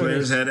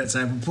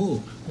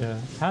 Yeah.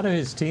 How do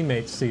his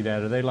teammates see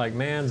that? Are they like,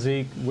 man,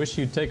 Zeke, wish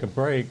you'd take a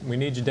break. We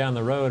need you down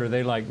the road. Or are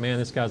they like, man,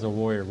 this guy's a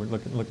warrior.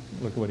 Look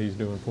what he's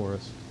doing for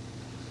us.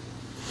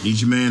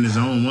 Each man is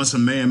on. Once a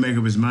man make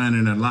up his mind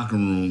in that locker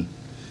room,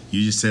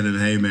 you just tell him,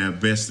 hey, man,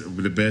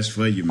 the best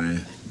for you,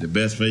 man. The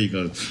best for you.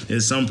 Because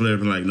there's some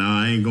players like,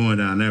 nah, I ain't going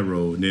down that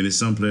road. And then there's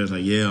some players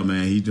like, yeah,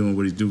 man, he's doing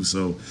what he do.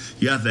 So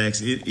you have to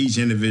ask each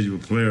individual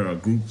player or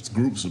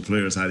groups of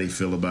players how they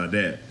feel about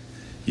that.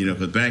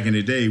 Because back in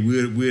the day,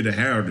 we'd have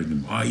heralded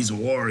him. Oh, he's a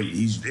warrior.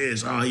 He's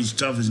this. Oh, he's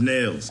tough as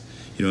nails.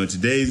 In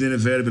today's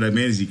NFL, they'd be like,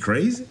 man, is he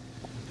crazy?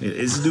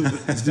 It's dude.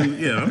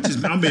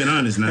 I'm being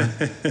honest now.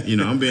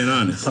 I'm being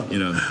honest.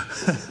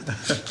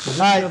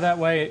 That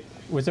way.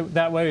 Was it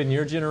that way in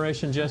your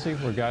generation, Jesse,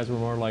 where guys were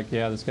more like,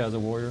 yeah, this guy's a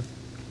warrior?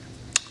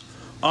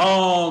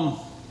 I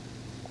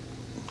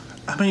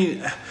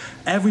mean,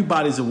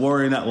 everybody's a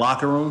warrior in that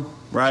locker room,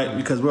 right?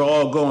 Because we're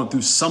all going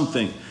through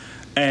something.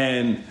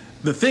 And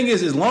the thing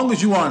is, as long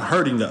as you aren't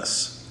hurting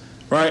us,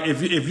 right?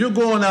 If you're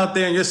going out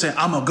there and you're saying,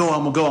 I'm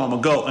going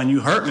to go, and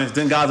you hurting us,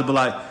 then guys will be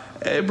like,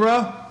 hey,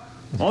 bro,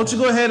 why don't you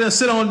go ahead and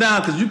sit on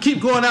down, because you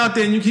keep going out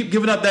there and you keep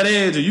giving up that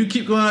edge, or you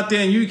keep going out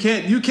there and you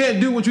can't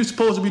do what you're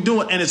supposed to be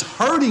doing, and it's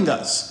hurting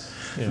us.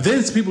 Yeah.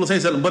 Then people will say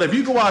something. But if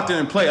you go out there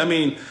and play, I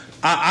mean,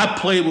 I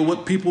played with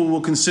what people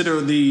will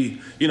consider the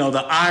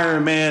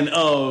Iron Man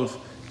of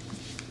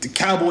the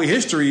Cowboy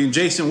history in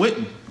Jason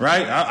Witten,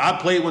 right? I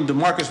played when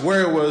DeMarcus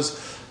Ware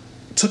was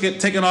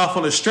taken off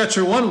on a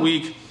stretcher one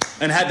week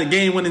and had the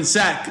game-winning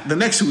sack the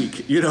next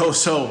week.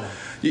 So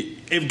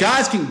if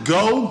guys can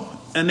go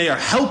and they are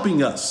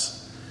helping us,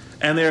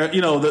 and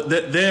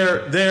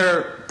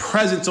their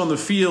presence on the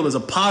field is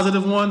a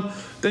positive one,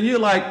 then you're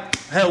like,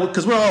 hell,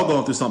 because we're all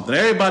going through something.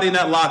 Everybody in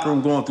that locker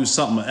room going through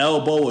something: an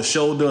elbow, a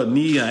shoulder, a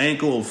knee, an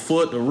ankle, a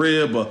foot, a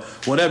rib, or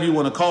whatever you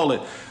want to call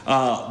it.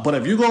 But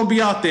if you're going to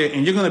be out there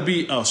and you're going to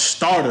be a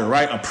starter,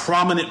 right, a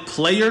prominent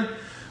player,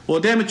 well,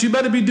 damn it, you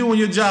better be doing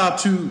your job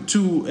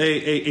to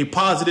a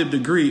positive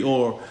degree,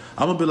 or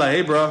I'm going to be like,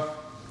 hey, bro,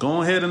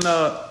 go ahead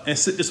and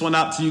sit this one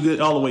out till you get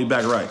all the way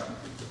back right.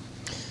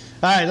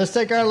 All right, let's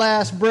take our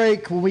last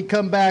break. When we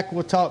come back,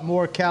 we'll talk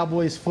more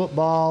Cowboys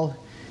football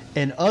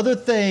and other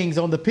things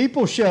on the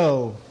People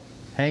Show,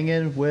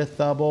 Hanging with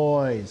the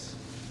Boys.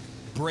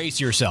 Brace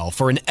yourself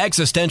for an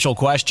existential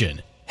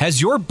question. Has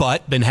your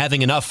butt been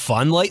having enough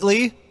fun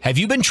lately? Have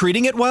you been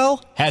treating it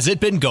well? Has it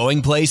been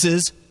going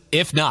places?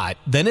 If not,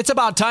 then it's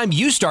about time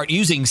you start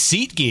using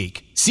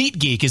SeatGeek.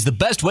 SeatGeek is the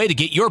best way to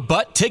get your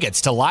butt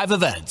tickets to live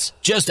events.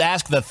 Just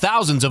ask the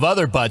thousands of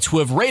other butts who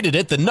have rated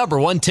it the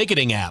 #1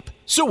 ticketing app.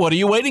 So what are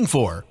you waiting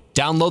for?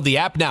 Download the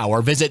app now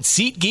or visit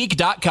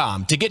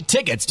SeatGeek.com to get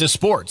tickets to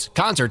sports,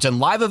 concerts, and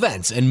live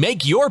events and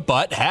make your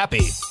butt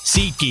happy.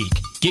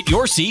 SeatGeek. Get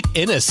your seat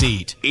in a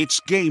seat. It's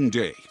game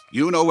day.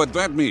 You know what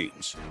that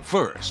means.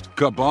 First,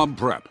 kebab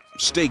prep.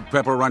 Steak,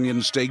 pepper,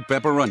 onion, steak,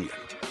 pepper, onion.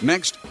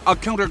 Next, a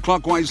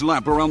counterclockwise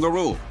lap around the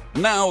room.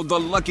 Now the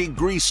lucky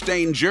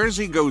grease-stained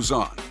jersey goes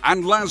on.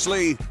 And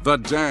lastly, the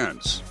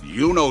dance.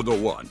 You know the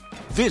one.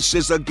 This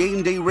is a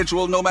game day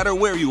ritual no matter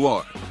where you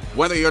are.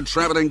 Whether you're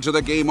traveling to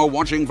the game or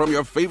watching from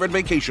your favorite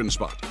vacation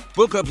spot,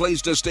 book a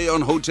place to stay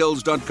on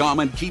Hotels.com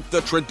and keep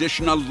the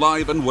tradition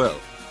alive and well.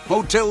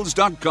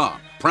 Hotels.com,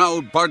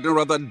 proud partner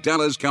of the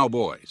Dallas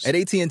Cowboys. At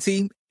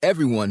AT&T,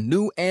 everyone,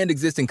 new and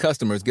existing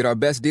customers, get our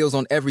best deals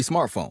on every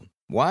smartphone.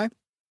 Why?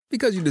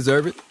 Because you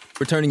deserve it.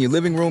 We're turning your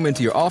living room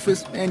into your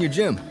office and your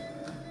gym.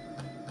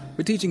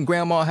 We're teaching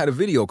Grandma how to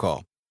video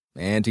call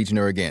and teaching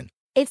her again.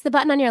 It's the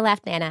button on your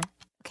left, Nana.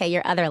 Okay,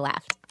 your other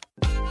left.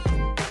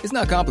 It's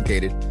not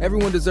complicated.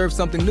 Everyone deserves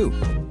something new.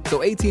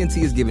 So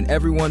AT&T is giving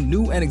everyone,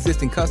 new and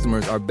existing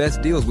customers, our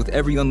best deals with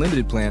every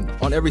unlimited plan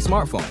on every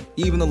smartphone,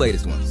 even the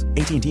latest ones.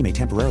 AT&T may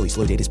temporarily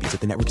slow data speeds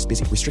if the network is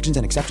busy. Restrictions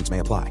and exceptions may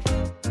apply.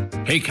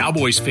 Hey,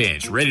 Cowboys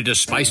fans, ready to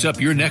spice up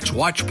your next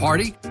watch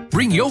party?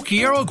 Bring Yo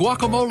Quiero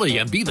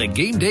guacamole and be the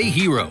game day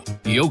hero.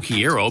 Yo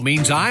Quiero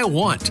means I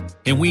want,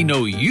 and we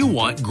know you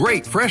want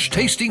great,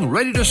 fresh-tasting,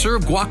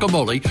 ready-to-serve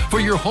guacamole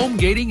for your home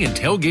gating and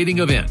tailgating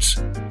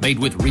events. Made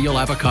with real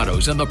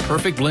avocados and the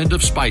perfect blend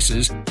of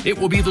spices, it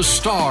will be the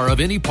star of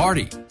any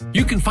party.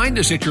 You can find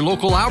us at your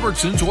local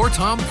Albertsons or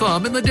Tom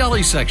Thumb in the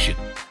deli section.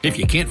 If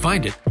you can't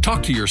find it,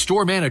 talk to your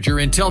store manager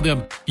and tell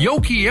them, Yo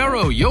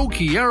Quiero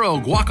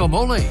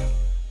guacamole.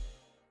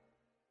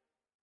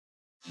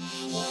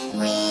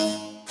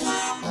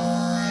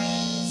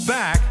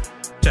 Back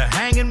to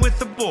Hanging with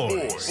the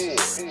Boys.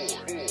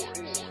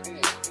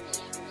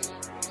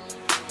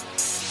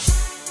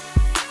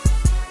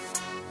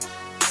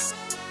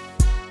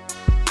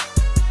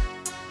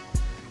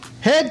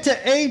 Head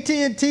to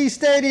AT&T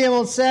Stadium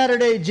on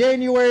Saturday,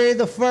 January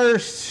the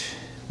 1st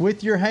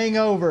with your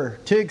hangover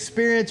to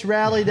experience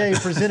Rally Day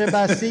presented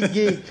by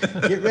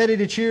SeatGeek. Get ready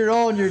to cheer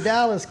on your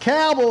Dallas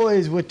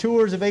Cowboys with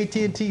tours of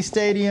AT&T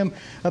Stadium,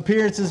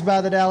 appearances by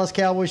the Dallas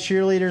Cowboys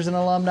cheerleaders and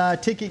alumni,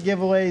 ticket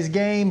giveaways,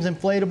 games,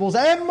 inflatables,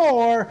 and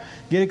more.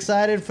 Get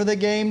excited for the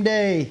game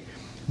day.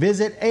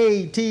 Visit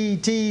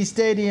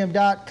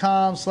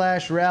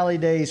attstadium.com/Rally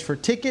Days for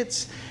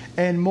tickets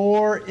and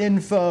more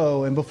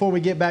info. And before we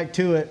get back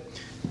to it,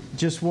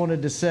 just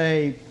wanted to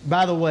say,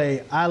 by the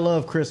way, I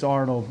love Chris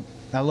Arnold.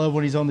 I love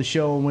when he's on the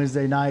show on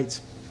Wednesday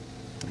nights.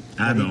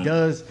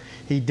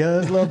 He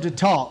does love to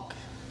talk,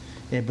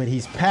 but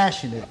he's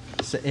passionate.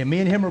 So, and me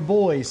and him are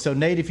boys. So,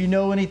 Nate, if you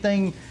know any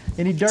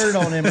dirt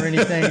on him or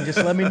anything, just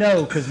let me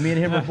know, because me and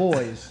him are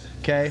boys.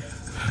 Okay?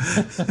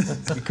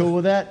 You cool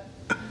with that?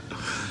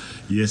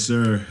 Yes,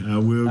 sir. I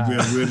will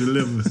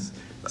deliver.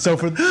 So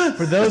for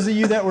those of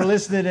you that were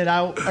listening, and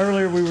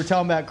earlier we were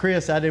talking about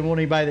Chris, I didn't want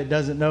anybody that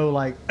doesn't know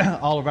like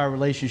all of our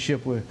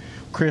relationship with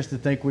Chris to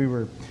think we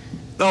were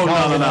no,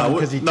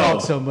 because he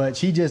talks so much.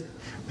 He just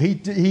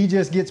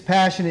gets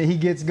passionate, he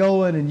gets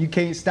going, and you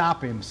can't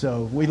stop him.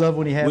 So we love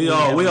when he has. We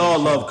all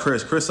love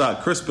Chris. Chris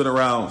been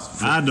around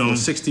for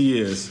 60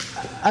 years.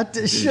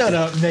 Shut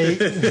up, Nate.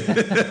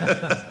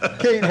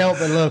 Can't help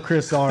but love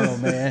Chris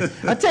Arnold, man.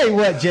 I tell you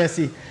what,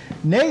 Jesse.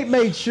 Nate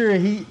made sure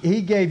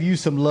he gave you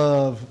some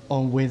love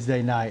on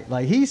Wednesday night.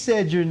 Like, he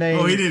said your name.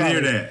 Oh, he didn't hear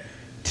that.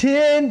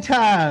 10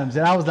 times.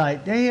 And I was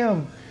like,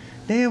 damn,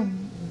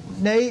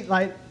 Nate,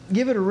 like,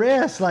 give it a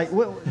rest. Like,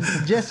 what,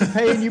 Jesse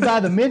paying you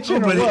by the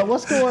mention or what?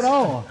 What's going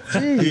on?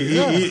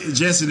 Jeez.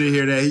 Jesse didn't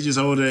hear that. He just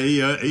hold it.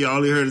 He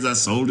all he heard is I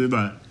sold it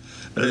by.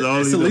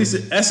 That's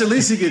the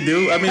least he can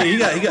do. I mean, he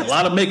got a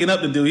lot of making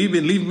up to do. He's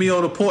been leaving me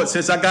on the porch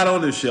since I got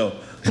on this show.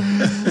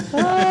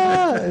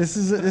 This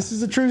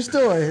is a true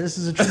story. This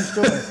is a true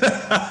story.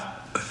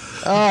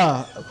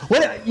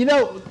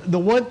 The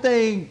one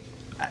thing,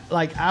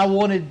 like,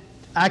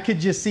 I could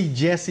just see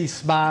Jesse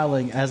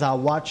smiling as I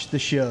watched the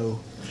show.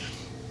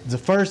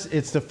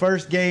 It's the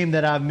first game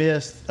that I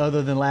missed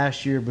other than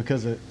last year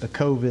because of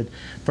COVID.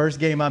 First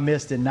game I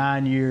missed in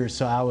 9 years,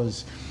 so I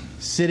was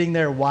sitting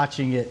there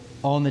watching it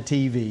on the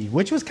TV,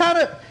 which was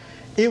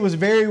it was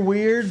very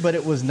weird, but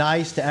it was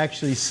nice to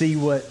actually see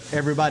what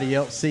everybody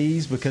else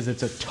sees, because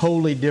it's a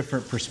totally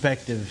different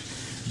perspective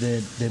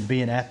than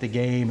being at the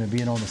game and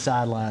being on the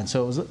sideline.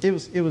 So it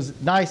was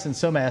nice in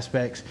some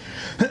aspects,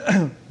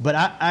 but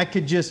I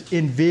could just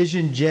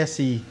envision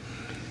Jesse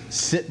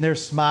sitting there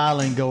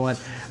smiling, going,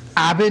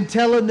 "I've been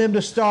telling them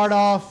to start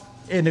off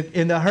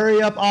in the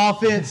hurry up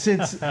offense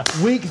since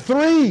week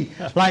 3.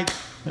 Like,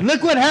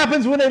 look what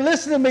happens when they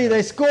listen to me.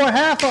 They score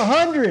half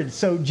 100.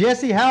 So,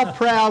 Jesse, how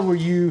proud were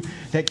you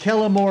that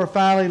Kellen Moore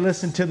finally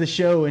listened to the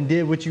show and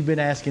did what you've been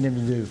asking him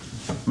to do?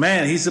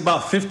 Man, he's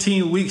about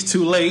 15 weeks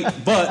too late,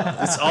 but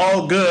it's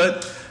all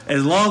good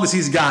as long as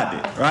he's got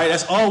it, right?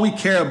 That's all we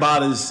care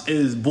about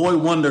is Boy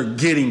Wonder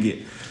getting it.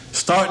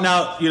 Starting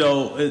out,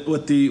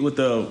 with the you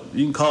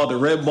can call it the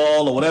red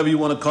ball or whatever you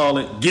want to call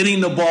it,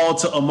 getting the ball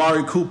to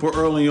Amari Cooper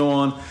early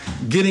on,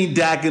 getting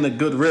Dak in a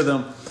good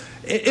rhythm.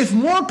 If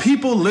more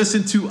people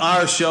listen to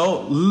our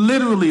show,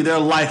 literally their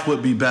life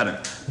would be better.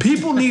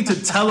 People need to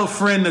tell a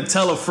friend,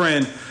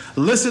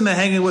 listen to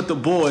Hanging with the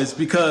Boys,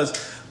 because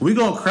we're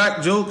going to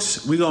crack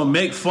jokes, we're going to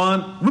make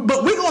fun,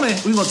 but we're going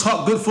to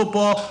talk good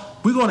football,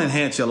 we're going to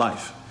enhance your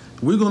life.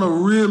 We're going to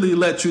really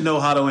let you know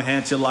how to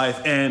enhance your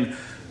life. And,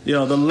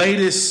 the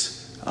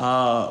latest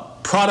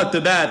product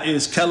of that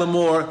is Kellen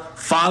Moore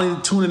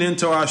finally tuning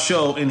into our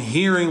show and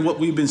hearing what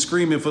we've been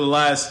screaming for the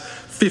last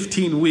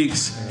 15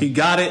 weeks. He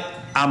got it.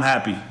 I'm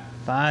happy.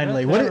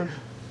 Finally.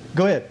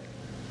 Go ahead.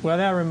 Well,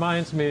 that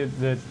reminds me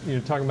that you're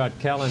talking about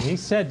Kellen. He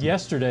said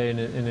yesterday in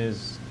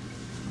his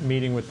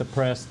meeting with the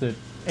press that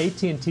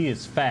AT&T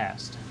is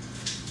fast.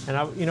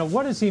 And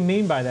what does he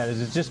mean by that?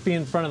 Is it just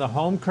being in front of the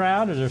home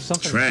crowd, or is there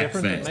something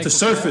different? That makes the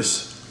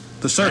surface.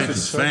 The surface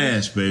is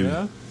fast, baby.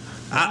 Yeah.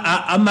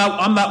 I'm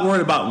not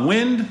worried about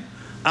wind.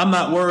 I'm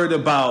not worried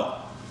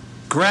about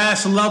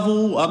grass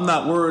level. I'm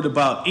not worried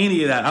about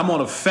any of that. I'm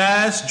on a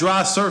fast,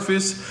 dry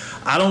surface.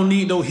 I don't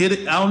need no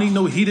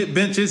heated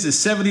benches. It's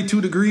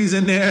 72 degrees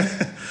in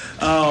there.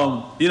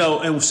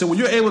 And so when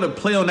you're able to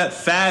play on that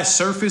fast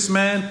surface,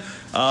 man,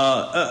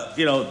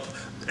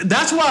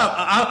 that's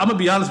why I'm gonna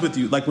be honest with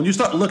you. Like, when you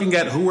start looking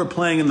at who we're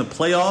playing in the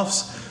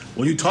playoffs,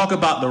 when you talk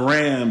about the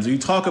Rams, you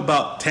talk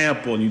about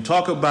Tampa, and you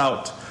talk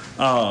about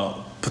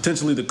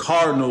potentially the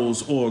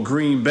Cardinals or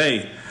Green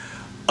Bay,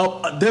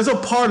 there's a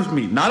part of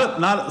me,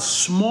 not a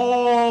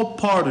small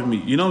part of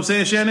me. You know what I'm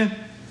saying, Shannon?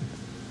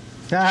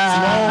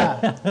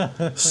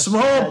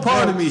 Small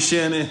part of me,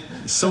 Shannon.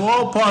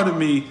 Small part of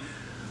me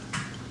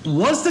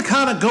wants to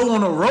kind of go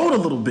on the road a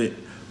little bit,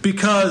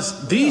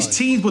 because these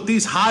teams with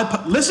these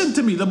listen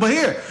to me, but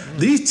here,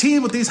 these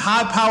teams with these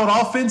high-powered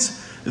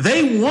offense,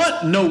 they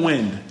want no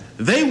wind,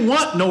 they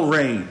want no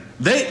rain,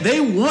 they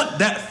want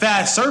that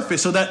fast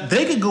surface so that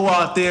they can go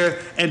out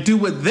there and do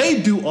what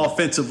they do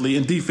offensively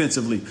and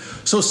defensively.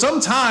 So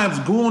sometimes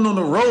going on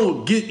the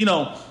road,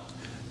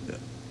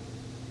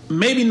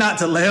 maybe not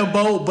to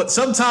Lambeau, but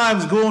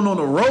sometimes going on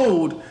the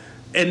road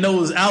in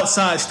those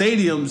outside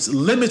stadiums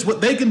limits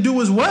what they can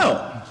do as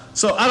well.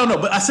 So I don't know,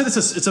 but I said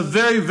it's a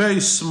very, very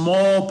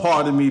small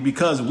part of me,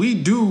 because we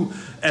do,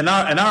 and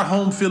our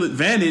home field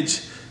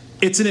advantage,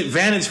 it's an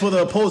advantage for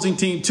the opposing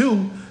team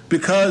too,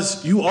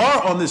 because you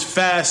are on this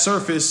fast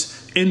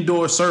surface,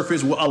 indoor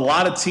surface, where a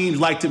lot of teams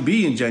like to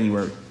be in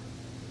January.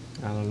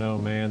 I don't know,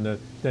 man.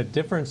 The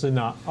difference in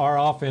our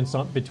offense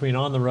between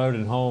on the road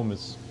and home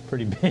is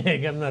pretty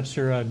big. I'm not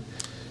sure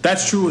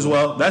That's true as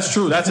well. That's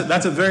true.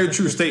 That's a very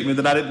true statement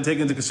that I didn't take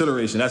into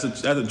consideration. That's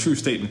a true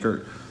statement,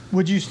 Kurt.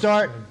 Would you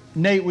start,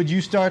 Nate? Would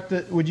you start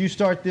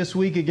this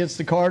week against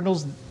the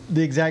Cardinals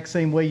the exact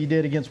same way you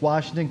did against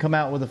Washington? Come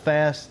out with a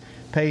fast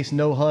pace,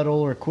 no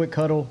huddle or quick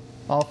huddle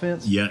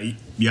offense? Yeah.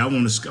 I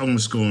want to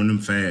score on them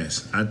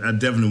fast. I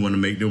definitely want to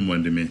make them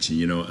one dimension.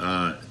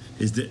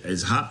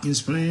 Is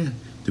Hopkins playing?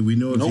 Do we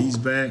know if he's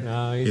back?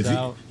 No, he's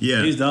out.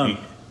 He's done.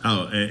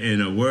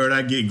 And a word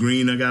I get,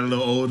 Green, I got a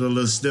little older, a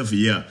little stiffer.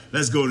 Yeah,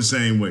 let's go the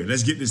same way.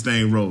 Let's get this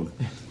thing rolling.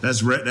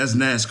 That's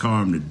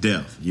NASCAR them to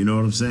death. You know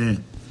what I'm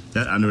saying?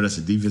 I know that's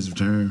a defensive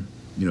term,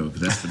 because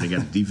that's what they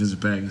got, the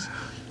defensive package.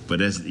 But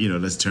that's,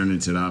 let's turn it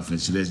into the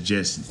offense. That's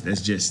just the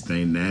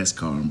thing,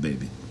 NASCAR them,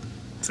 baby.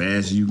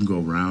 Fast you can go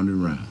round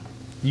and round.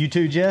 You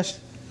too, Jess?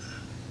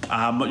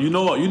 You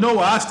know where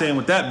I stand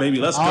with that, baby.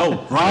 Let's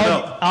go. Run it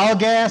up. All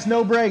gas,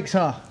 no brakes,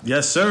 huh?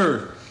 Yes,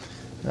 sir.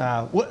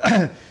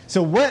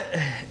 So what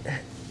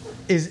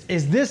is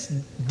this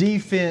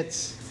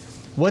defense?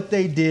 What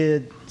they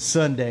did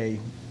Sunday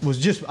was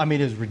just, it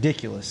was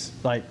ridiculous.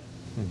 Like,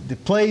 the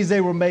plays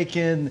they were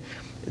making,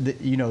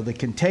 the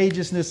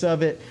contagiousness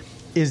of it.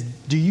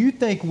 Do you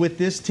think with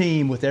this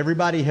team, with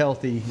everybody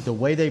healthy, the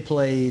way they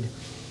played,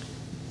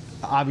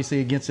 obviously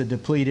against a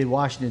depleted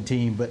Washington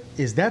team, but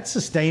is that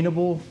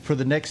sustainable for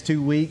the next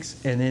 2 weeks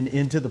and then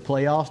into the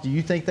playoffs? Do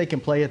you think they can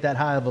play at that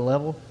high of a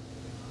level?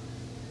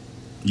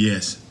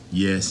 Yes,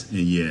 and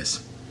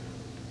yes.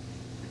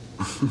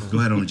 Go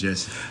ahead on,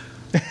 Jesse.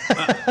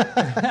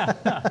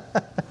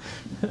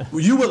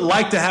 You would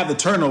like to have the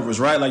turnovers,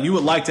 right? Like, you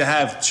would like to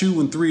have 2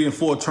 and 3 and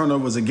 4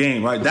 turnovers a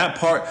game, right? That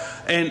part,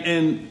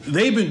 and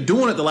they've been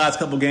doing it the last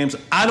couple of games.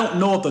 I don't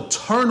know if the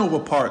turnover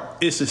part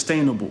is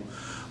sustainable,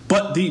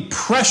 but the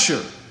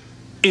pressure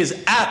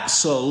is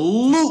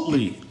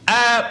absolutely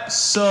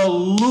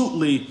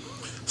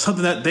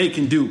something that they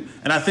can do.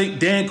 And I think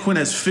Dan Quinn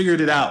has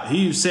figured it out.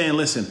 He's saying,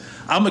 listen,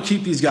 I'm going to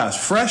keep these guys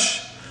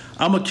fresh.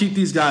 I'm going to keep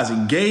these guys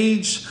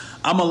engaged.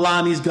 I'm going to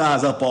line these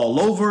guys up all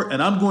over,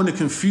 and I'm going to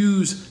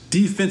confuse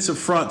offensive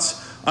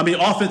fronts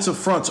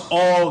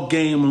all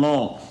game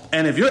long.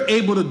 And if you're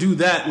able to do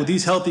that with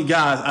these healthy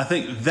guys, I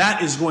think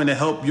that is going to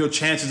help your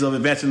chances of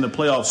advancing in the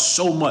playoffs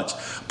so much.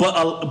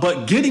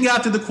 But getting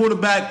out to the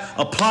quarterback,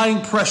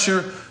 applying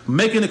pressure,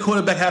 making the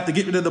quarterback have to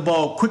get rid of the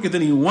ball quicker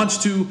than he wants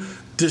to,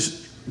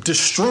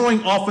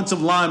 destroying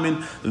offensive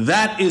linemen,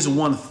 that is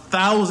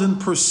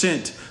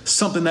 1,000%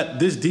 something that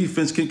this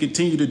defense can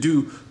continue to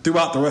do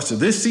throughout the rest of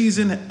this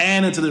season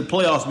and into the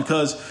playoffs,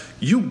 because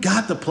you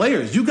got the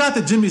players. You got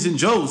the Jimmys and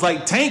Joes.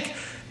 Like, Tank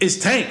is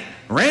Tank.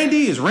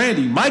 Randy is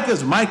Randy.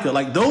 Micah's Micah.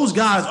 Like, those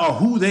guys are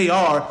who they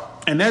are,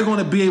 and they're going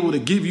to be able to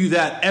give you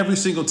that every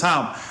single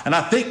time. And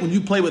I think when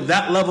you play with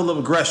that level of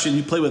aggression,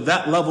 you play with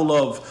that level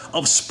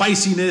of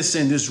spiciness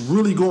and just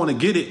really going to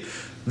get it,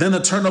 then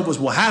the turnovers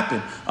will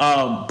happen.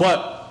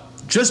 But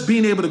just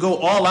being able to go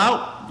all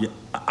out,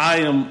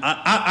 I'm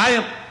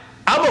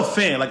a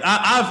fan. Like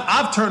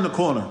I've turned the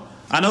corner.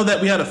 I know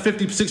that we had a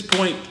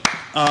 56-point,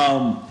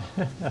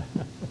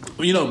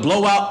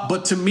 blowout,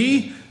 but to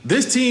me,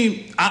 this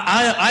team,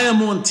 I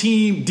am on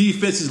team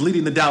defenses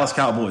leading the Dallas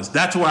Cowboys.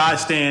 That's where I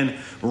stand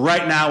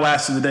right now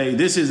as of today.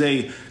 This is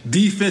a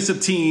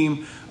defensive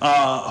team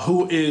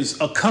who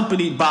is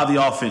accompanied by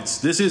the offense.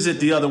 This isn't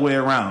the other way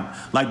around.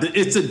 Like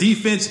it's a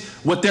defense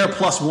with their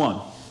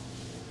 +1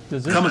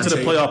 coming to the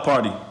playoff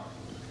party.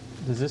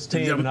 Does this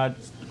team not?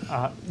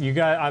 You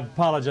guys, I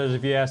apologize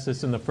if you asked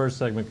this in the first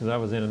segment because I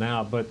was in and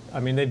out. But I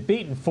mean, they've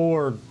beaten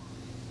 4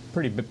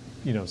 pretty,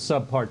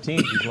 subpar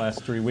teams these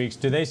last 3 weeks.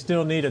 Do they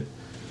still need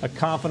a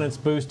confidence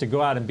boost to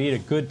go out and beat a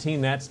good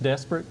team that's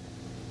desperate?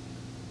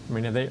 I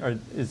mean,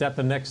 is that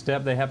the next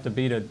step? They have to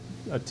beat a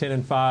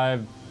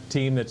 10-5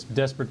 team that's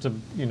desperate to,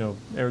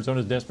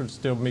 Arizona's desperate to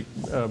still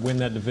win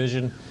that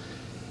division.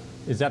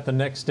 Is that the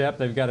next step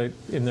they've got to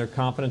in their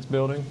confidence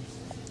building?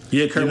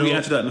 Yeah, Kurt, we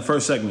answered that in the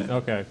first segment.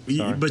 Okay,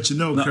 sorry. But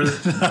Kurt,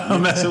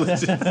 I'm messing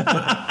with you.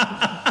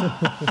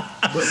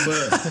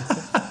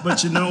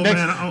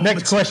 man.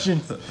 Next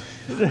question.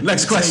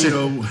 Next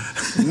question.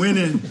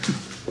 Winning.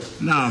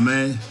 Nah,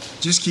 man.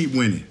 Just keep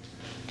winning.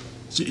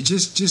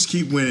 Just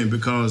keep winning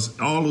because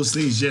all those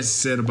things Jesse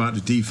said about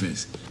the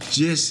defense.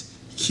 Just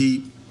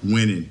keep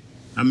winning.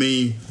 I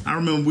mean, I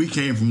remember we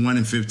came from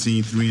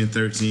 1-15,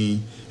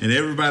 3-13, and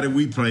everybody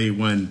we played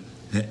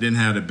didn't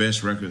have the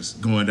best records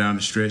going down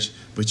the stretch,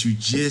 but you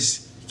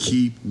just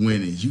keep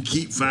winning. You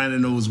keep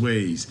finding those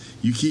ways.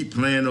 You keep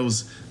playing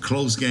those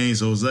close games,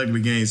 those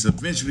ugly games.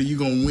 Eventually, you're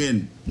going to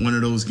win one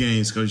of those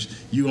games because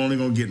you're only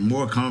going to get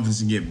more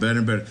confidence and get better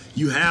and better.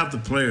 You have the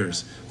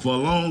players. For a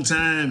long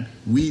time,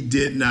 we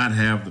did not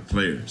have the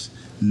players.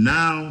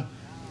 Now,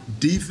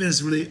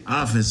 defensively,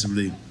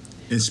 offensively,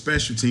 and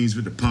special teams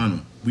with the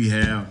punter, we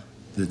have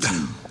the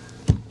team.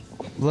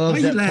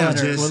 Love that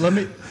punter.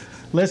 Well,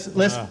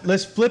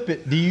 Let's flip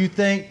it. Do you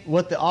think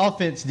what the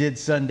offense did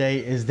Sunday,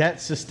 is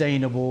that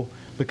sustainable?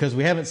 Because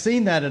we haven't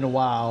seen that in a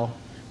while.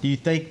 Do you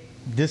think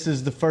this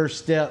is the first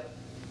step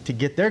to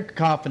get their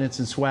confidence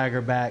and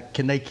swagger back?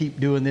 Can they keep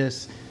doing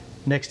this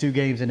next 2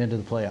 games and into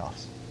the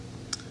playoffs?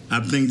 I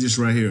think this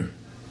right here.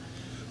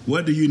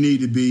 What do you need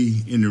to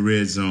be in the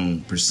red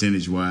zone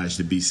percentage-wise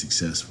to be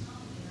successful?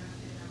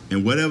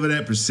 And whatever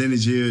that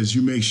percentage is,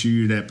 you make sure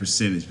you're that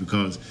percentage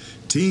because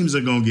teams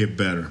are going to get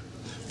better.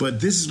 But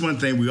this is one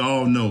thing we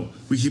all know.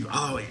 We keep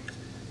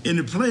in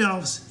the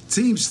playoffs,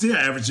 teams still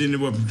average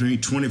anywhere between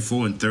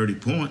 24 and 30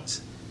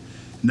 points.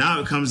 Now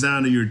it comes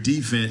down to your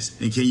defense,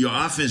 and can your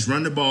offense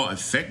run the ball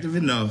effective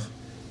enough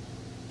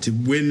to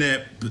win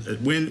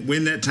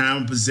that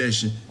time of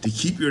possession to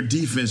keep your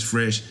defense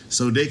fresh,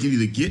 so they can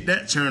either get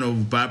that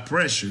turnover by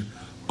pressure,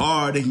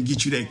 or they can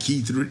get you that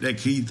key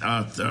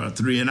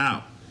 3 and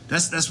out.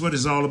 That's what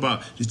it's all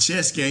about. The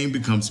chess game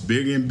becomes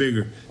bigger and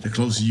bigger the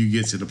closer you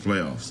get to the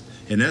playoffs.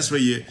 And that's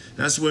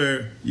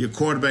where your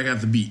quarterback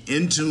has to be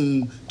in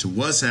tune to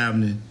what's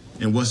happening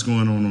and what's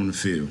going on the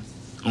field,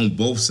 on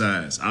both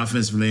sides,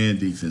 offensively and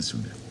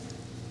defensively.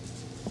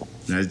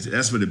 Now,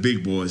 that's what the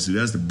big boys do.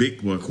 That's the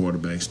big boy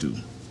quarterbacks do.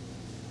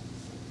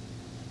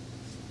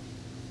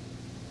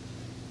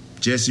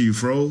 Jesse, you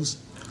froze?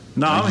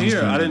 No, I'm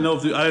here. I didn't know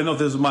if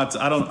this was my.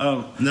 I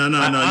don't. No.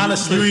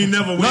 Honestly, you ain't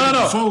never waited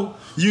before.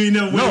 You ain't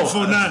never waited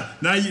before.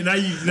 Now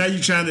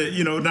you trying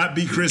to not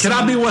be Chris. Can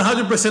I be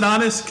 100%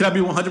 honest? Can I be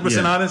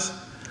 100% honest?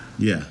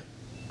 Yeah.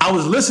 I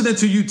was listening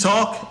to you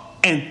talk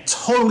and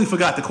totally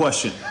forgot the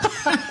question.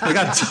 Like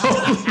I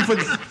totally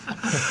forgot.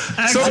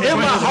 So in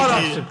my heart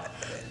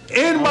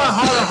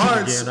of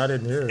hearts, I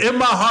didn't hear it. In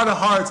my heart of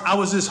hearts, I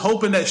was just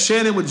hoping that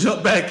Shannon would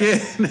jump back in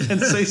and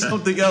say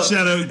something else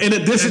Shannon, in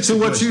addition to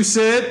what you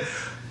said.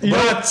 But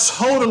I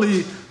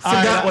totally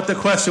forgot what the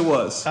question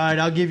was. All right,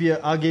 I'll give you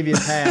a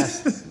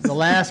pass. The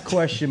last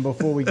question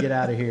before we get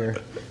out of here,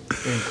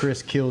 and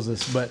Chris kills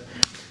us. But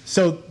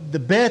so the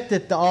bet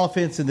that the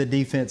offense and the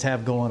defense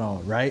have going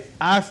on, right?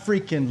 I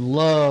freaking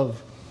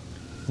love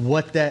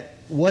what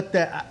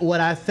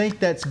I think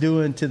that's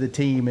doing to the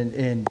team.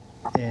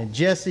 And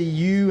Jesse,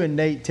 you and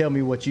Nate, tell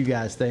me what you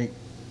guys think.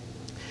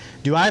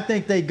 Do I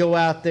think they go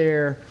out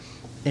there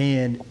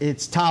and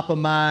it's top of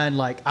mind,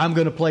 like I'm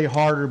going to play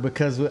harder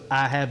because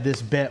I have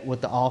this bet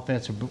with the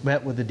offense or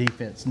bet with the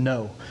defense?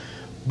 No.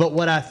 But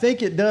what I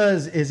think it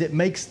does is it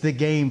makes the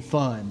game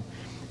fun.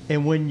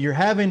 And when you're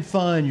having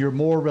fun, you're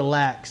more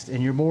relaxed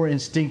and you're more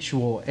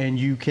instinctual and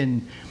you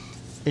can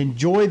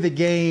enjoy the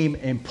game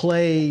and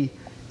play.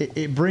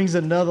 It brings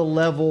another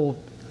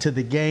level to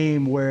the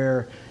game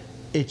where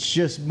it's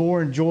just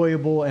more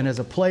enjoyable. And as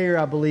a player,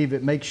 I believe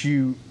it makes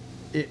you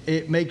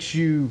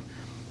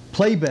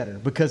play better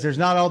because there's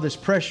not all this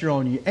pressure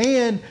on you.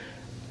 And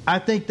I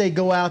think they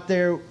go out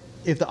there,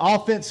 if the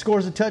offense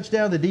scores a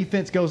touchdown, the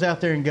defense goes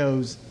out there and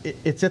goes,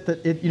 it's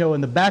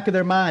in the back of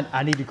their mind,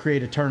 I need to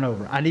create a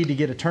turnover. I need to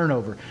get a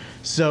turnover.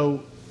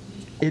 So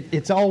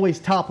it's always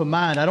top of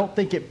mind. I don't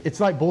think it's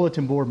like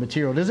bulletin board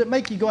material. Does it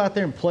make you go out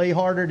there and play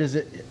harder?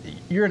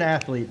 You're an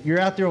athlete.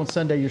 You're out there on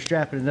Sunday, you're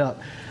strapping it up.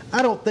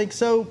 I don't think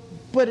so.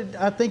 But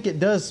I think it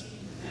does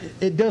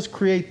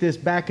create this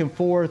back and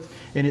forth,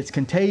 and it's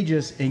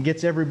contagious and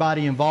gets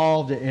everybody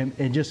involved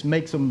and just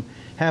makes them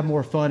have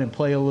more fun and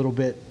play a little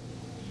bit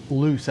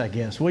loose, I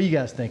guess. What do you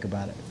guys think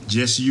about it?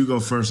 Jesse, you go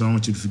first. I don't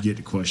want you to forget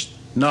the question.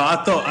 No,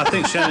 I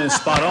think Shannon's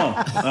spot on.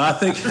 I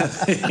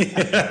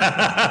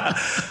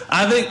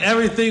think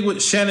everything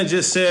what Shannon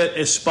just said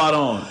is spot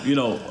on. You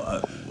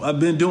know, I've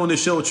been doing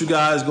this show with you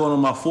guys going on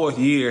my 4th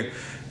year,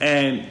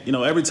 and you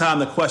know, every time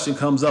the question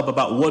comes up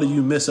about what do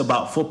you miss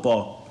about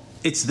football,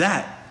 it's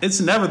that. It's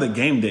never the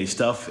game day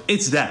stuff.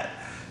 It's that.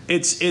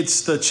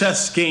 It's the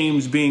chess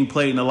games being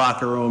played in the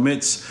locker room.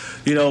 It's,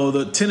 you know,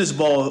 the tennis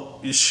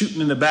ball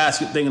shooting in the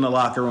basket thing in the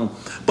locker room.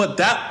 But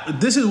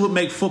this is what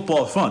makes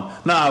football fun.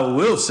 Now, I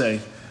will say,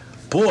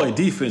 boy,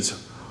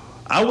 defense,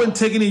 I wouldn't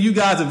take any of you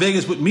guys to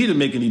Vegas with me to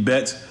make any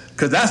bets,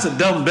 because that's a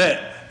dumb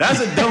bet.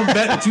 That's a dumb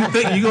bet that you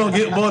think you're going to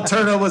get more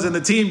turnovers and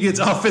the team gets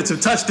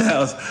offensive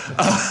touchdowns.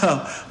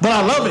 But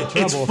I love it.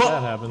 It's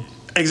fun.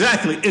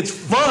 Exactly. It's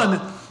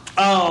fun.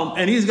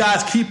 And these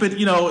guys keep it,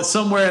 you know,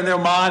 somewhere in their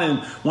mind. And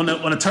when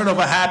a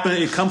turnover happens,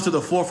 it comes to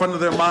the forefront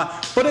of their mind.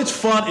 But it's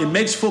fun. It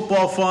makes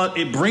football fun.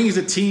 It brings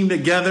the team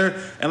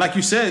together. And like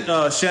you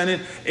said,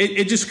 Shannon,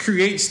 it just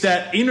creates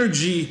that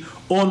energy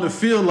on the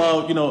field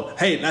of, you know,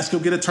 hey, let's go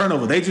get a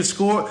turnover. They just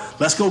scored.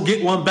 Let's go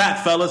get one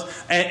back, fellas.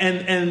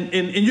 And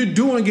you're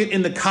doing it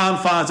in the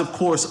confines, of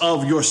course,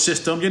 of your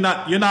system. You're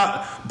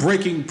not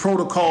breaking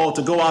protocol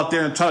to go out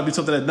there and try to do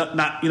something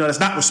that's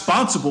not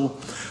responsible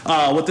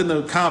within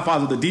the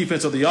confines of the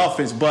defense or the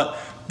offense. But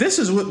this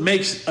is what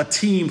makes a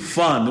team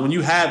fun, when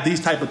you have these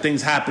type of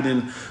things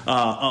happening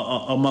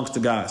amongst the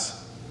guys.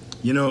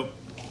 You know,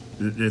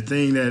 the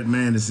thing that,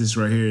 man, is this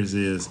right here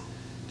is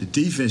the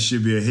defense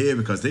should be ahead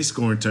because they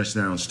scoring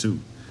touchdowns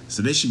too.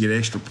 So they should get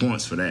extra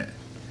points for that.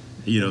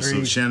 You know,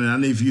 so Shannon, I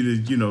need for you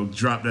to, you know,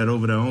 drop that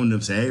over there on them.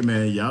 Say, hey,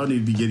 man, y'all need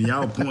to be getting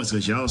y'all points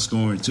because y'all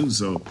scoring too.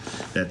 So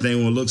that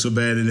thing won't look so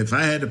bad. And if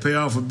I had to pay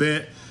off a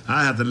bet,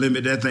 I have to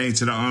limit that thing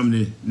to the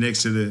Omni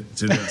next to the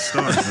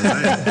start.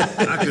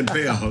 I couldn't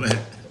pay all that.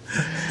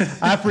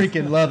 I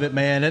freaking love it,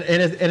 man. And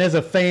as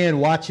a fan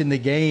watching the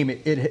game,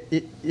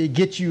 it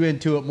gets you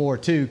into it more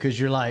too, because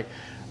you're like,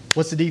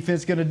 what's the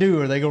defense going to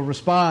do? Are they going to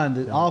respond?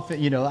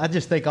 You know, I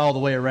just think all the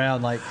way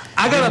around. Like,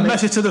 I got a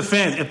message to the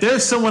fans. If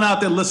there's someone out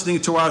there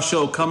listening to our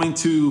show coming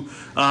to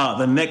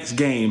the next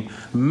game,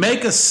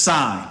 make a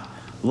sign.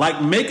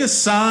 Make a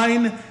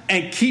sign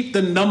and keep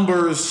the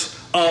numbers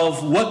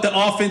of what the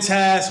offense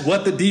has,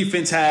 what the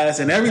defense has,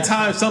 and every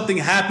time something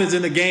happens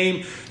in the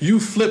game, you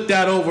flip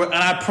that over, and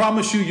I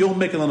promise you'll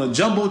make it on a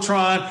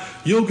Jumbotron.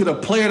 You'll get a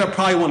player that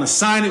probably want to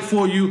sign it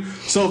for you.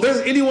 So if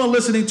there's anyone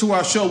listening to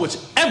our show, which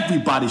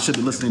everybody should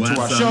be listening to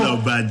our show. I know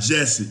by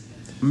Jesse.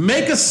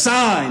 Make a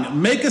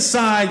sign. Make a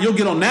sign. You'll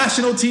get on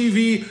national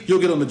TV.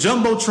 You'll get on the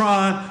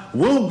Jumbotron.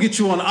 We'll get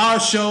you on our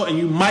show, and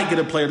you might get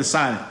a player to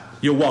sign it.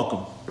 You're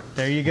welcome.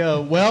 There you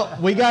go. Well,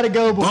 we got to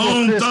go before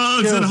Bone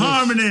Thugs and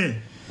Harmony.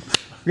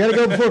 We got to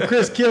go before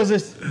Chris kills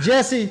us.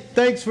 Jesse,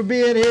 thanks for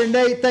being here.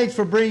 Nate, thanks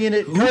for bringing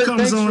it. Who Kurt,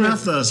 comes on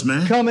after us,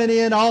 man? Coming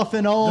in off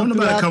and on. Don't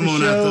nobody come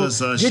on after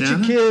us, Get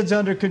Shannon. your kids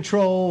under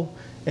control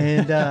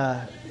and,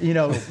 you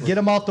know, get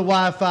them off the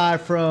Wi-Fi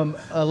from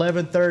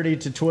 11:30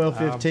 to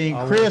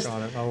 12:15. Chris,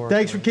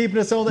 thanks for keeping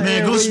us on the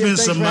air. Man, go spend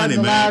some money,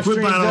 man.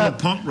 Quit buying all the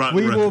punk rock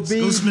records.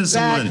 Go spend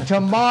some money. We will be back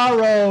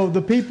tomorrow.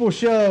 The People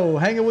Show,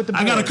 hanging with the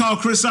boys. I got to call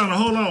Chris out.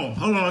 Hold on.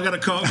 I got to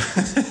call.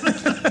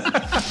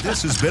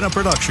 This has been a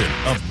production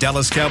of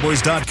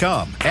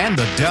DallasCowboys.com and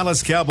the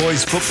Dallas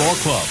Cowboys Football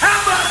Club.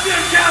 How about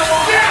this,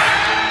 Cowboys?